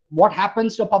what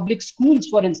happens to public schools,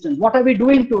 for instance. What are we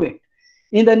doing to it?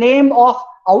 In the name of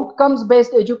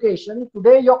outcomes-based education,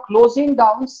 today you're closing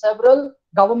down several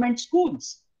government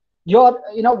schools.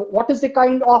 What is the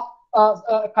kind of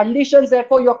conditions,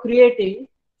 therefore, you're creating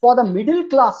for the middle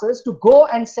classes to go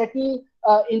and settle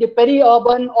in the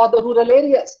peri-urban or the rural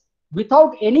areas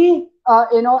without any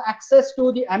access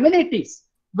to the amenities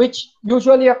which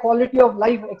usually a quality of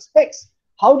life expects?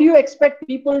 How do you expect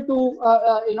people to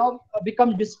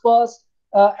become dispersed,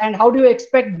 and how do you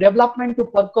expect development to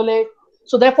percolate?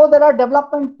 So therefore there are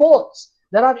development poles,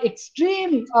 there are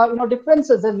extreme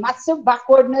differences. There's massive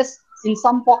backwardness in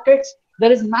some pockets,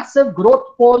 there is massive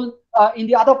growth pole in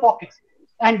the other pockets,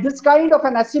 and this kind of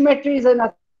an asymmetry is an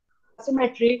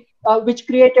asymmetry which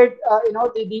created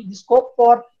the scope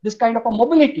for this kind of a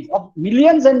mobility of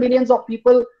millions and millions of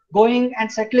people going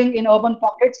and settling in urban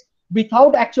pockets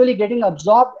without actually getting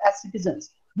absorbed as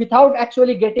citizens, without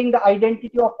actually getting the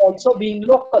identity of also being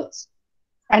locals.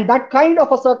 And that kind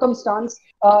of a circumstance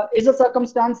is a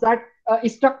circumstance that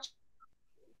is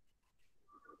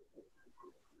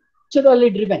structurally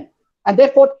driven. And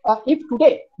therefore, if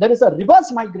today there is a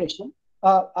reverse migration,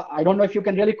 I don't know if you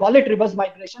can really call it reverse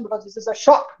migration, because this is a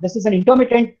shock. This is an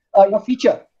intermittent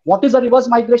feature. What is a reverse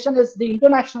migration? Is the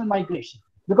international migration,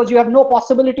 because you have no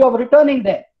possibility of returning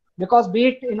there. Because be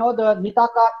it the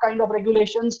Nitaka kind of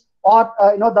regulations, or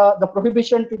the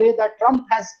prohibition today that Trump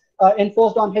has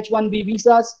enforced on H-1B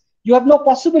visas, you have no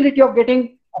possibility of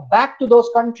getting back to those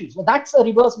countries. So that's a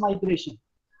reverse migration.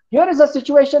 Here is a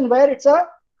situation where it's a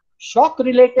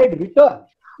shock-related return,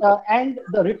 and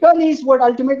the returnees would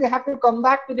ultimately have to come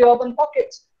back to the urban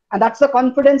pockets, and that's the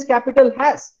confidence capital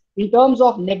has in terms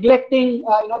of neglecting,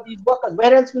 these workers.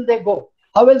 Where else will they go?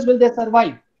 How else will they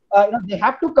survive? They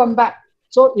have to come back.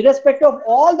 So irrespective of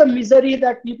all the misery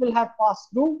that people have passed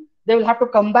through, they will have to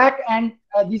come back, and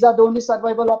these are the only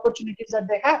survival opportunities that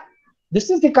they have. This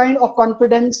is the kind of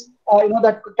confidence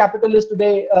that capital is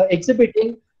today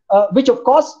exhibiting, which of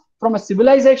course, from a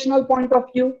civilizational point of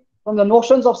view, from the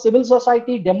notions of civil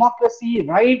society, democracy,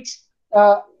 rights,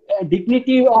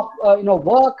 dignity of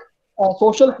work,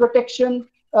 social protection,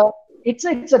 it's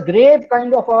a grave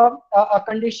kind of a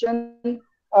condition,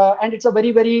 and it's a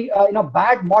very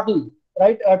bad model,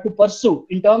 right, to pursue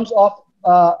in terms of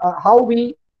how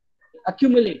we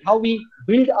accumulate, how we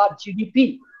build our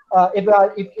GDP.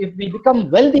 If we become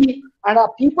wealthy and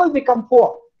our people become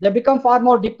poor, they become far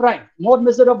more deprived, more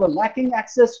miserable, lacking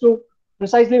access to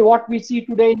precisely what we see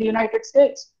today in the United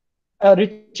States,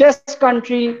 richest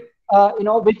country,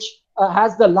 which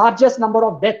has the largest number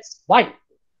of deaths. Why?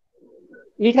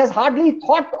 It has hardly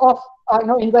thought of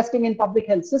investing in public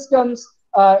health systems.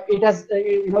 It has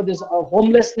this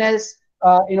homelessness,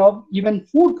 even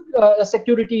food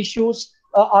security issues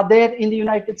are there in the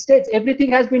United States.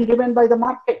 Everything has been driven by the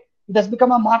market. It has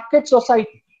become a market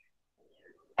society.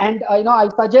 And I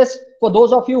suggest for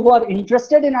those of you who are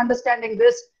interested in understanding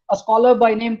this, a scholar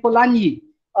by name Polanyi,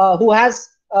 who has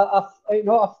a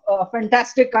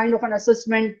fantastic kind of an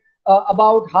assessment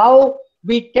about how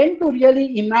we tend to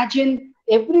really imagine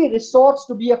every resource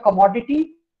to be a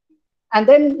commodity, and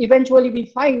then eventually we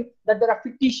find that there are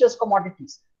fictitious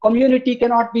commodities. Community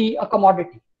cannot be a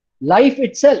commodity. Life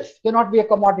itself cannot be a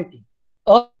commodity.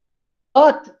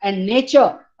 Earth and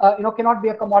nature cannot be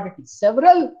a commodity.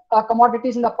 Several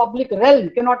commodities in the public realm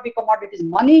cannot be commodities.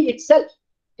 Money itself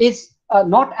is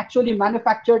not actually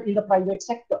manufactured in the private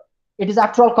sector. It is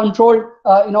after all controlled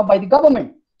by the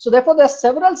government. So therefore there are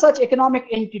several such economic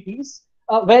entities,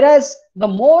 whereas the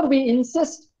more we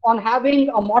insist on having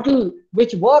a model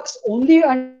which works only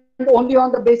and only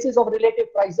on the basis of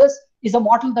relative prices, is a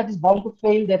model that is bound to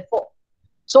fail therefore.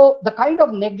 So the kind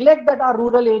of neglect that our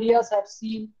rural areas have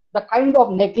seen, the kind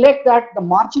of neglect that the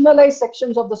marginalized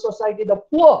sections of the society, the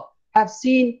poor, have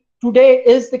seen today,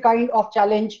 is the kind of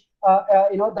challenge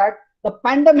that the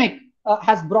pandemic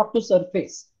has brought to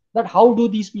surface. That how do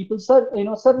these people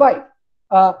survive?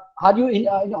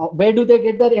 Where do they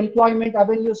get their employment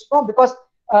avenues from? Because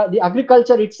the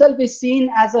agriculture itself is seen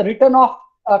as a written off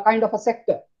kind of a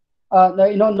sector.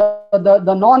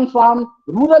 The non-farm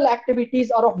rural activities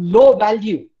are of low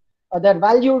value. They're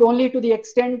valued only to the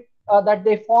extent that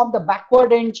they form the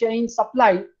backward end chain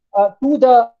supply to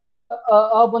the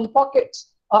urban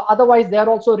pockets. Otherwise, they are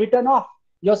also written off.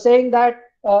 You're saying that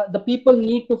the people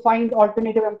need to find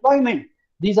alternative employment.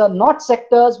 These are not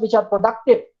sectors which are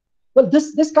productive. Well,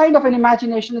 this kind of an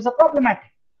imagination is a problematic.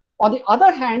 On the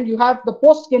other hand, you have the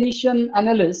post-Keynesian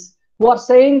analysts who are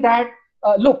saying that,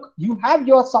 look, you have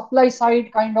your supply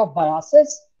side kind of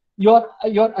biases, your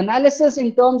analysis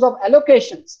in terms of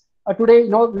allocations. Today,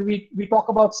 we talk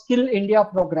about Skill India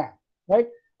program, right?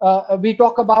 We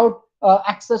talk about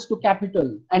access to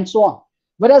capital and so on.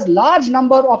 Whereas large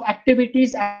number of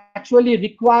activities actually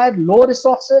require low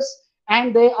resources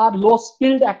and they are low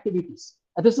skilled activities.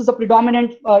 This is a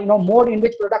predominant mode in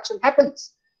which production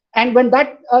happens. And when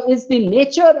that is the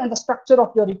nature and the structure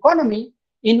of your economy,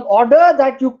 in order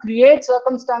that you create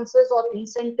circumstances or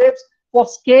incentives for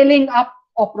scaling up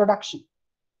of production,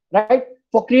 right?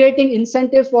 For creating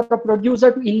incentives for a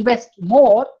producer to invest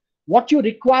more, what you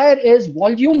require is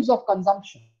volumes of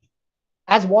consumption.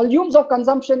 As volumes of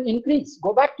consumption increase,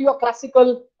 go back to your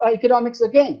classical economics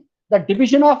again. The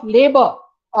division of labor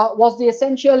was the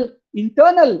essential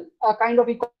internal kind of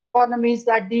economies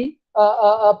that the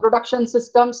production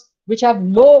systems which have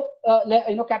low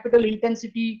capital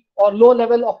intensity or low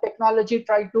level of technology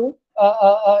try to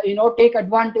take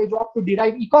advantage of to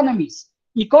derive economies.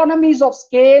 economies of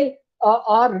scale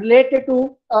are related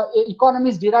to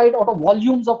economies derived out of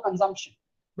volumes of consumption.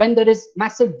 When there is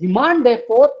massive demand,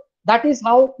 therefore, that is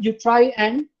how you try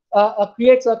and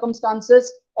create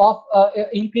circumstances of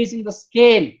increasing the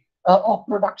scale of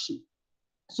production.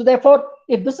 So therefore,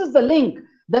 if this is the link,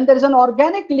 then there is an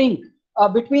organic link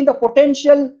between the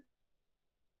potential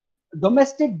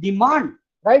domestic demand,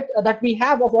 right, that we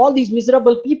have of all these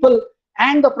miserable people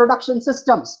and the production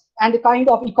systems and the kind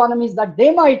of economies that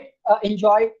they might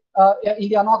enjoy in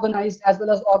the unorganized as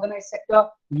well as organized sector,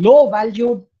 low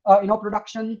valued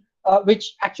production,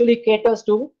 which actually caters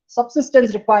to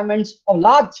subsistence requirements of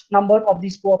large number of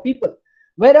these poor people.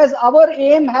 Whereas our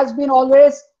aim has been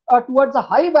always towards the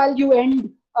high value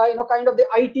end, kind of the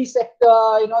IT sector,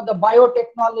 the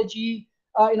biotechnology,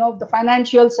 the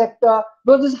financial sector.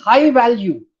 Those is high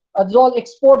value. These are all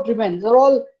export driven. They're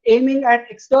all aiming at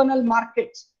external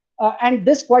markets, and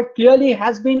this quite clearly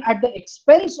has been at the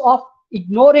expense of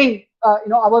ignoring,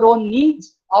 our own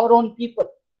needs, our own people.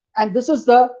 And this is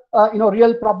the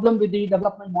real problem with the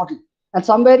development model. And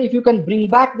somewhere, if you can bring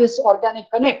back this organic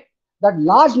connect, that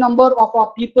large number of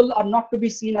our people are not to be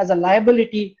seen as a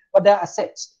liability but they're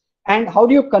assets. And how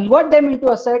do you convert them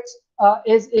into assets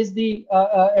is the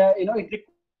it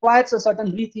requires a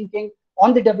certain rethinking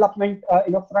on the development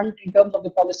front in terms of the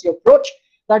policy approach,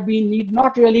 that we need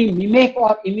not really mimic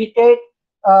or imitate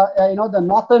the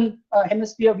northern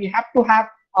hemisphere. We have to have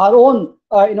our own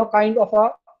kind of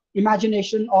a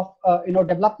imagination of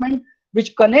development,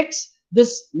 which connects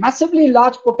this massively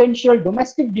large potential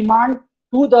domestic demand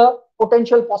to the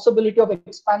potential possibility of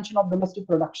expansion of domestic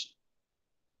production.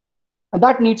 And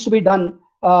that needs to be done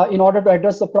in order to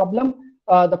address the problem.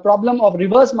 The problem of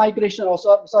reverse migration,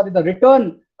 also the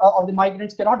return of the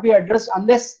migrants cannot be addressed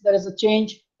unless there is a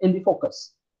change in the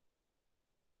focus.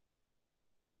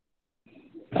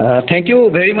 Thank you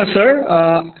very much, sir.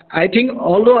 I think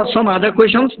although some other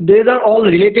questions, these are all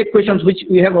related questions which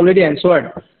we have already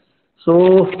answered.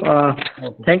 So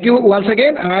thank you once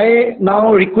again. I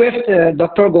now request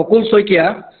Dr. Gokul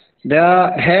Soikia,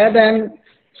 the head and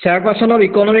chairperson of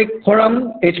Economic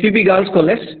Forum, HPP Girls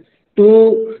College,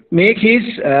 to make his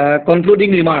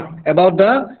concluding remark about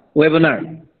the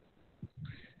webinar.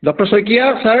 Dr.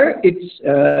 Soikia, sir,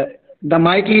 the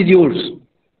mic is yours.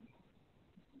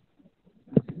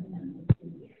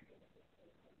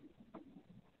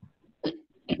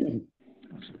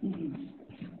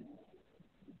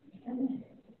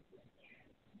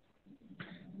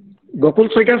 Gokul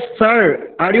Soikia,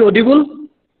 sir, are you audible?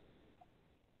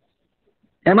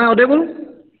 Am I audible?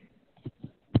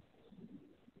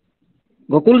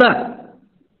 Gokul da?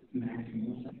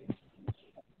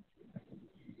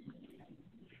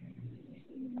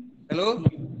 Hello?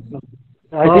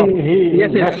 I think he...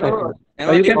 Yes, yes. Hello?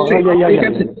 You can speak. You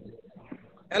can speak.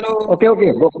 Hello? Okay,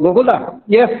 okay. Gokul da.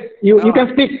 Yes, you can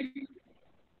speak.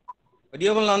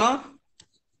 Audible now, no?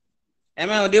 Am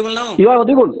I audible now? You are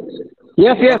audible.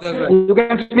 Yes, yes. Okay. You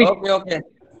can speak. Okay, okay.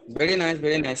 Very nice,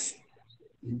 very nice.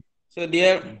 So,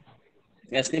 dear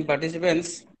esteemed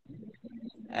participants,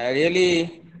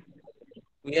 really,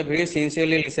 we have very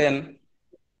sincerely listened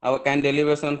our kind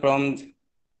deliberation from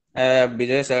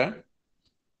Vijay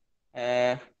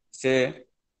sir,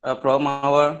 from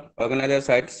our organizer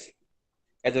sides,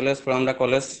 as well as from the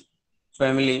college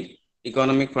family,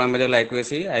 economic from the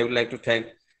IQAC. I would like to thank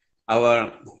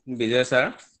our Vijay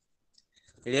sir.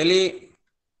 Really,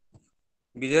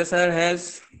 Vijay sir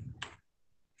has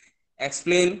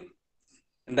explained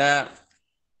the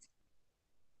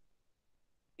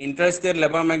interstate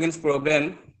labor migrants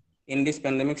problem in these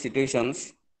pandemic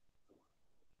situations.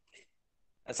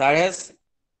 Sir has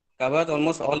covered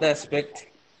almost all the aspects,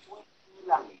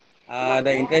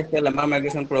 the interstate labor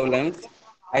migration problems,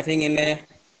 I think in a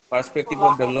perspective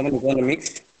of development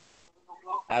economics,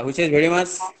 which is very much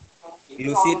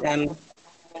lucid and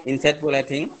insightful, I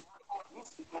think.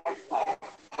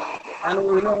 And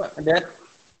we know that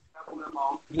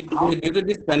due to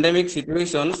these pandemic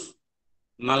situations,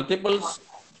 multiples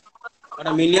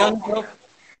or millions of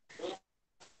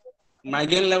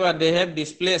migrant labor, they have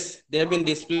been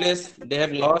displaced, they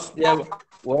have lost their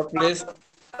workplace,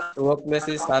 the workplace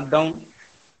is shut down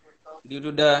due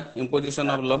to the imposition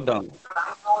of lockdown.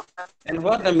 And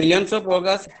what the millions of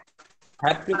workers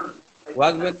have to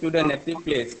walk back to the native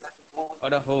place or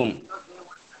the home.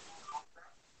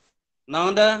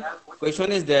 Now the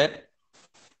question is that,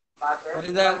 what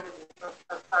is the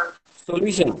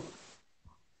solution?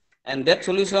 And that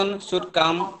solution should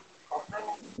come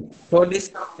for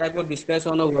this type of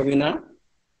discussion of webinar.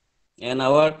 And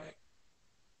our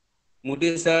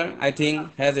Muti sir, I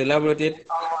think, has elaborated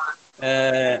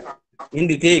in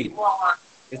detail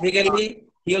Basically,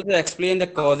 he also explained the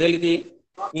causality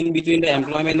in between the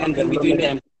employment and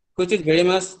development, which is very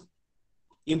much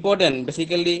important,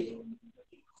 basically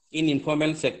in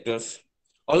informal sectors.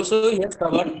 Also, he has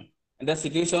covered the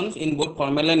situations in both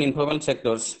formal and informal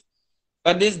sectors.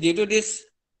 But this, due to this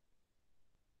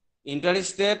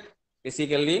interstate,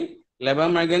 basically labor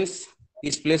migrants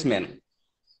displacement,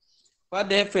 what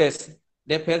they face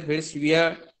very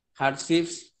severe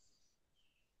hardships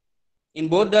in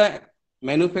both the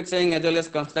manufacturing as well as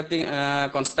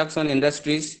construction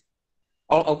industries.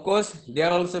 Or of course, they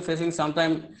are also facing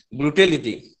sometimes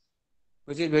brutality,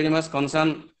 which is very much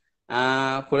concern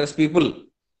for us people.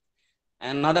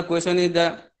 And another question is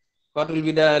what will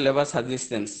be the labor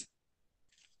subsistence?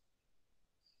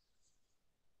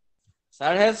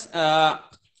 Sir has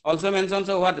also mentioned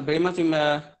what very much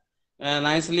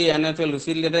nicely and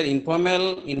lucidly that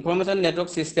information network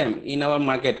system in our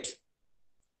market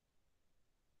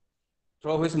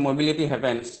through which mobility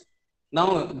happens.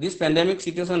 Now, this pandemic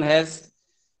situation has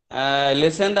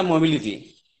lessened the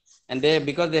mobility, and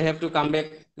because they have to come back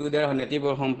to their native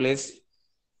or home place.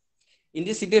 In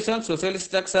this situation, social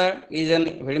structure is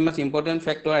a very much important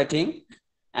factor, I think,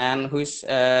 and which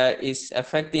is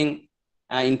affecting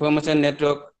information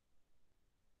network,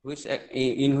 which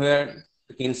in where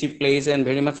kinship plays a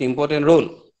very much important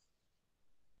role.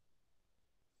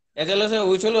 As well as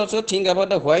we should also think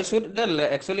about why should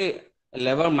the actually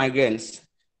labor migrants.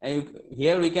 And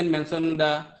here we can mention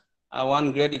the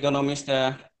one great economist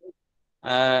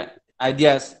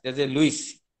ideas. There's a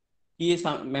Lewis. He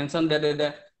mentioned that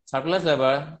the surplus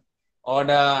labor or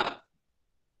the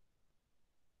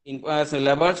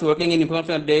laborers working in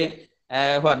informal they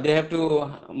they have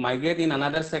to migrate in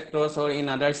another sectors or in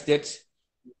other states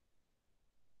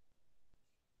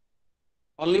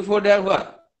only for their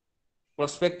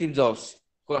prospective jobs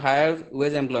for higher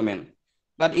wage employment.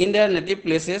 But in their native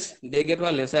places, they get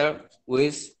a lesser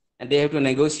wage and they have to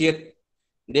negotiate.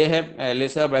 They have a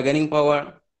lesser bargaining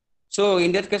power. So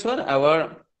in that case,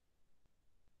 our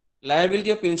liability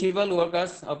of principal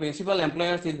workers or principal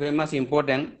employers is very much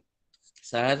important.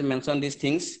 Sir has mentioned these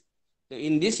things. So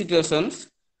in these situations,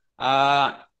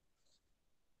 how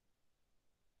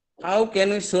can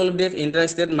we solve this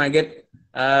interstate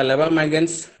labor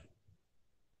migrants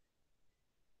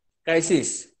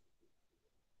crisis?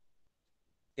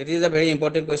 It is a very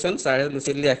important question. Sir has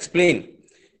lucidly explained.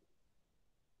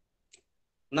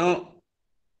 Now,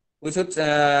 we should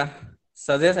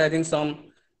suggest, I think,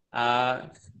 some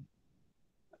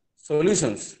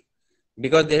solutions,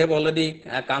 because they have already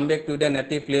come back to their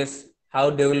native place, how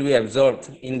they will be absorbed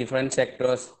in different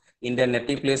sectors, in their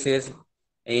native places,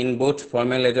 in both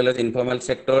formal as well as informal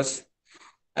sectors.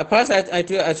 First,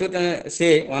 I should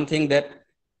say one thing, that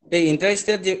the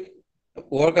interested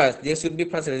workers, they should be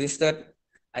first registered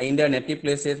in their native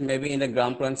places, maybe in the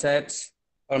gram panchayats,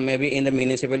 or maybe in the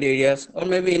municipal areas, or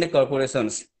maybe in the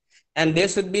corporations. And they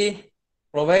should be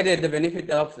provided the benefit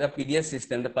of the PDS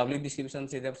system, the public distribution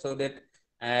system, so that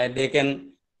they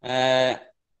can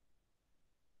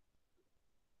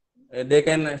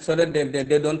so that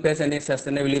they don't face any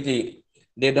sustainability,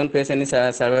 they don't face any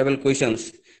survival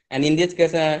questions. And in this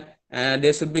case,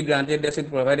 they should be granted, they should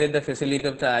provided the facility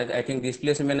of I think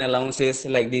displacement allowances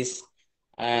like this,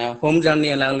 home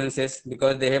journey allowances,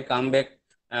 because they have come back,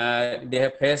 they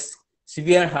have faced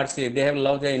severe hardship, they have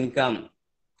lost their income,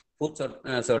 food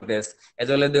shortage, as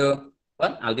well as the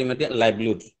ultimately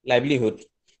livelihood.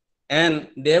 And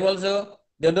they have also,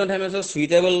 they don't have also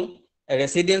suitable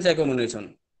residence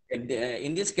accommodation.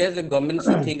 In this case, the government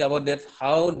should think about that,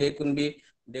 how they could be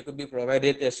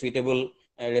provided a suitable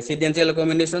residential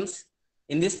accommodations.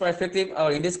 In this perspective,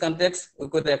 or in this context, we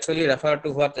could actually refer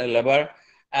to what labor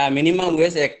minimum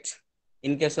wage act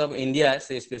in case of India,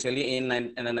 especially in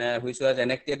which was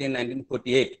enacted in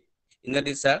 1948. In that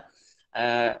is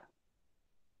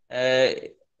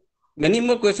many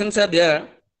more questions are there,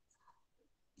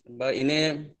 but in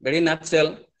a very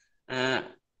nutshell,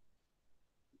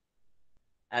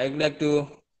 I would like to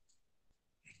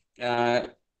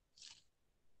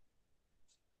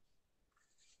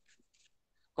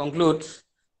conclude,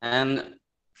 and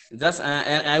just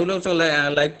I would also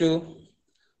like to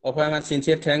offer my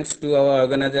sincere thanks to our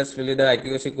organizers, really the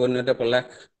IQAC coordinator Polak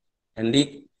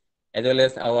Hendik, as well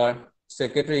as our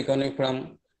Secretary Economic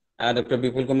from Dr.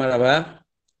 Bipul Kumar Abha,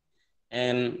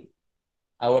 and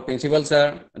our principal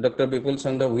sir, Dr. Bipul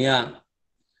Chandra Bhuya,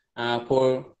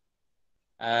 for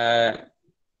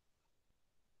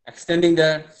extending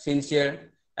the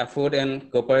sincere effort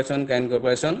and kind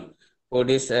cooperation for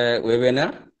this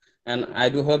webinar. And I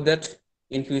do hope that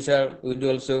in future we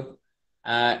do also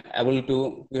we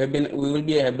will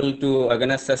be able to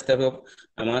organize such type of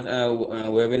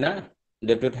webinar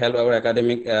that would help our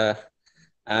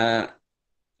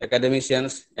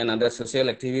academicians and other social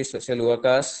activists, social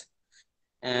workers,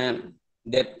 and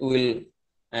that will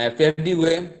pave the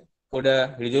way for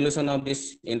the resolution of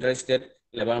this interstate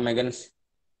labor migrants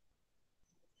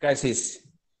crisis.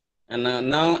 And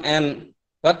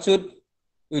what should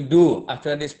we do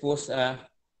after this post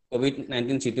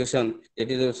COVID-19 situation?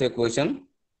 That is also a question.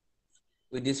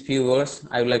 With these few words,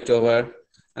 I would like to offer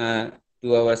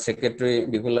to our Secretary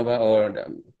Bipulava or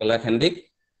Golaghat.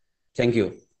 Thank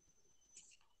you.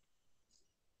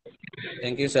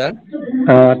 Thank you, sir.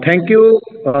 Thank you,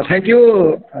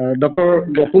 Dr.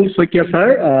 Gokul Soikia,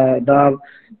 sir, the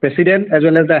President as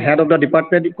well as the Head of the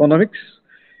Department of Economics.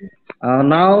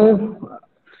 Now,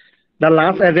 the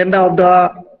last agenda of the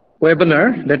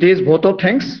webinar, that is vote of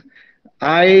thanks.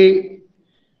 I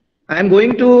am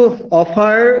going to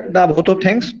offer the vote of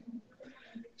thanks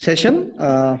session.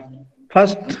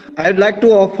 First, I would like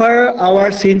to offer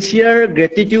our sincere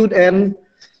gratitude and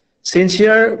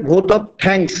sincere vote of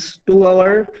thanks to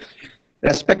our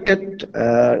respected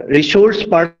resource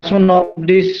person of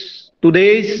this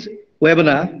today's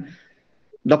webinar,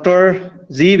 Dr.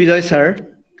 Z. Vijay, sir.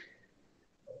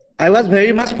 I was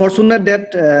very much fortunate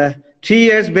that 3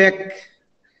 years back,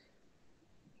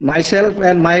 myself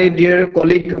and my dear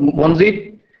colleague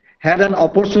Monjit had an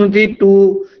opportunity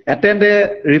to attend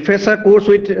a refresher course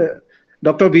with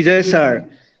Dr. Vijay, sir.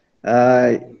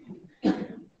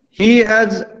 He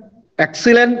has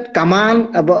excellent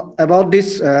command about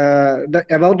this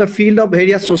about the field of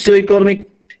various socio-economic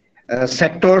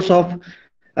sectors of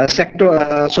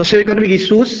socio-economic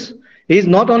issues. He is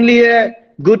not only a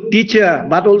good teacher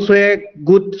but also a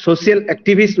good social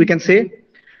activist, we can say.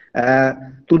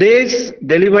 Today's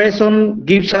deliberation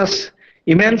gives us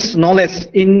immense knowledge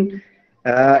in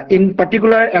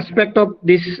particular aspect of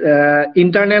this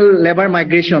internal labor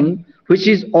migration, which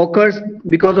is occurs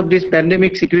because of this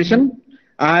pandemic situation.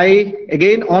 I,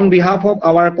 again, on behalf of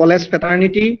our college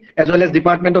fraternity as well as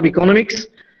Department of Economics,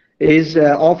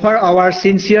 offer our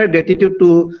sincere gratitude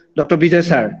to Dr. Vijay,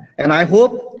 sir. And I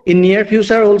hope in near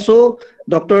future also,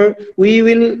 Doctor, we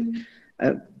will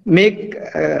make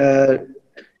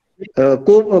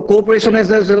cooperation as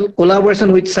well as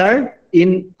collaboration with sir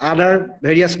in other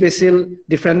various special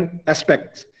different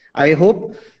aspects. I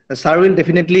hope sir will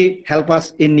definitely help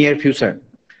us in near future.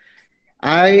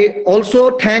 I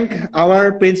also thank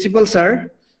our principal,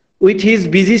 sir. With his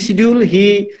busy schedule,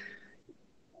 he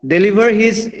delivered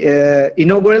his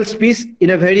inaugural speech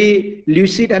in a very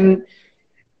lucid and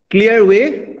clear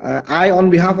way. I,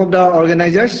 on behalf of the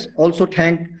organizers, also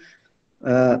thank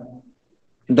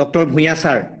Dr. Bhuya,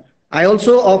 sir. I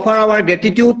also offer our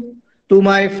gratitude to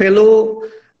my fellow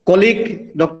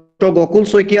colleague, Dr. Gokul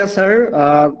Soikia, sir,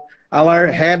 our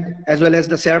head as well as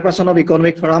the chairperson of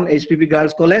Economic Forum, HPP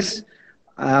Girls College.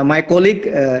 My colleague,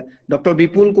 Dr.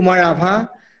 Bipul Kumar Abha,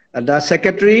 the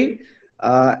secretary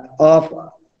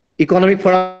of Economic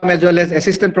Forum as well as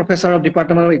assistant professor of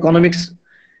Department of Economics.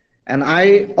 And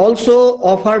I also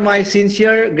offer my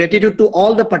sincere gratitude to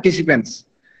all the participants.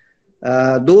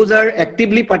 Those are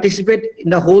actively participate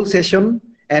in the whole session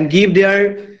and give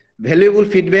their valuable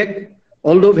feedback.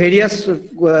 Although various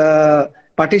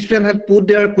participants have put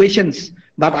their questions,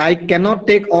 but I cannot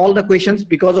take all the questions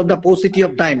because of the paucity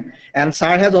of time. And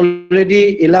sir has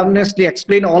already illuminatingly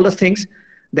explained all the things.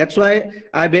 That's why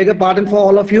I beg a pardon for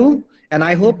all of you. And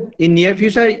I hope in near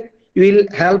future you will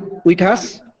help with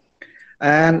us.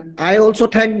 And I also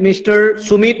thank Mr.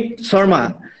 Sumit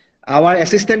Sharma, our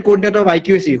assistant coordinator of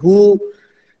IQAC, who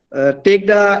take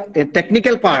the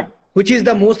technical part, which is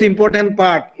the most important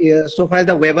part so far as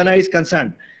the webinar is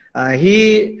concerned.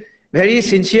 He very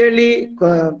sincerely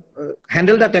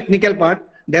handle the technical part.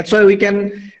 That's why we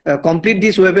can complete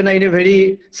this webinar in a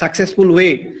very successful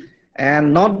way.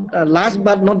 And not last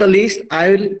but not the least, I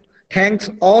will thank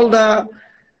all the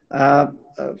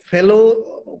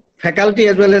fellow faculty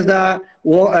as well as the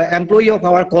employee of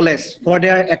our college for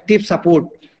their active support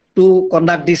to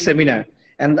conduct this seminar.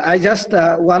 And I just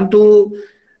want to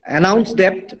announce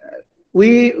that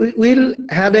we will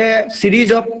have a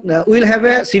series of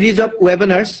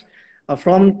webinars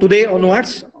from today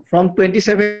onwards. From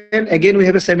 27, again we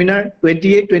have a seminar.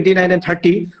 28, 29, and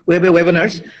 30 we have a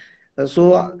webinars.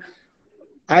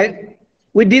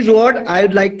 With this word, I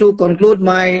would like to conclude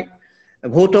my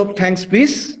vote of thanks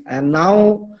speech. And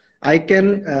now I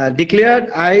can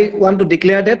I want to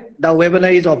declare that the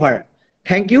webinar is over.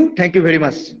 Thank you very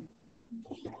much.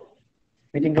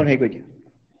 Meeting for Thank you.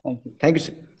 Thank you,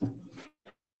 sir.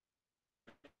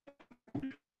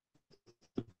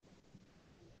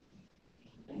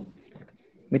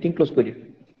 Meeting close কৰি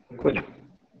দিয়া কৈ দিয়া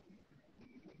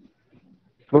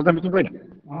close the meeting কৰি দিয়া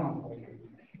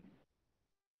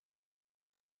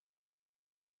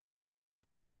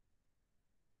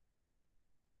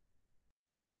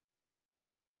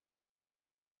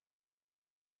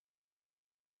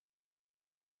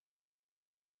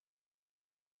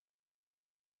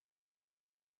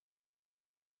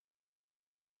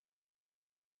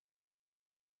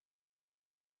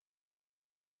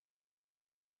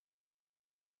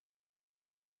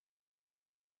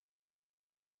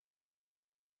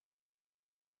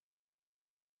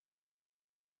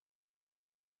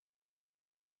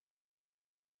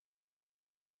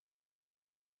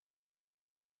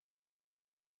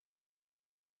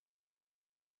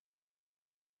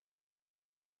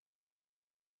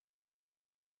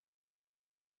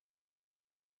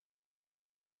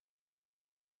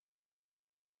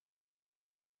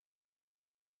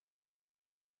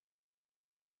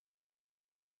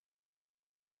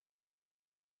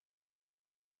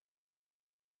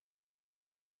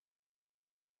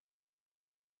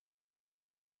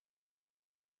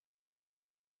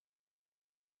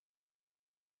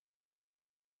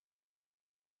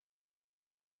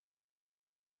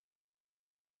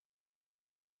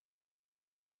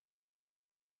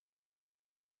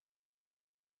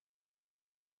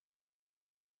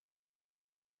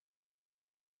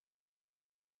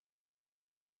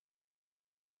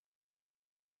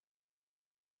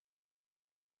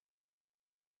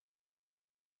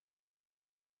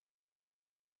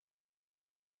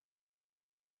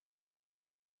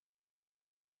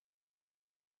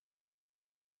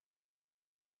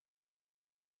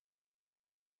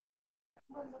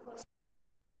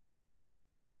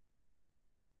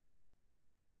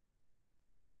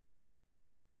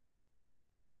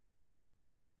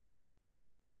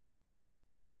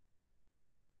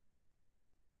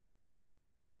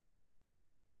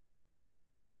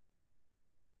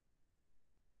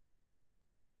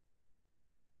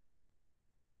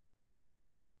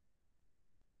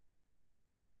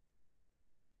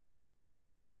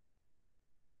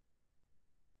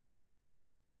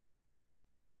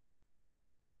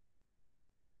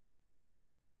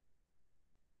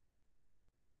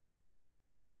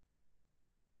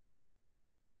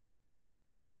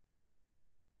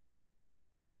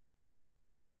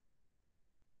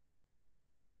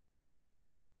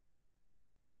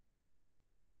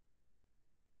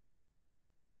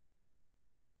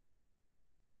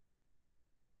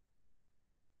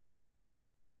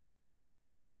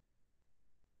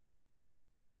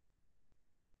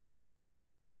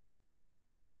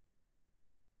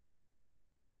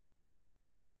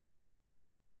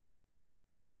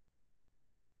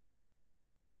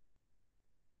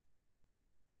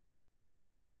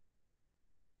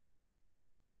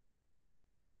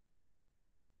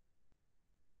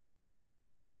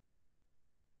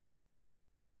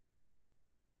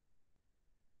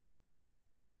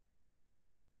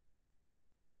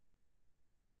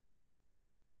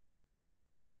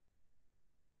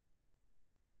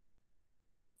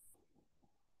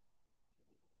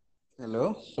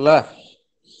Hello, hola.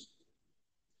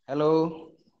 Hello.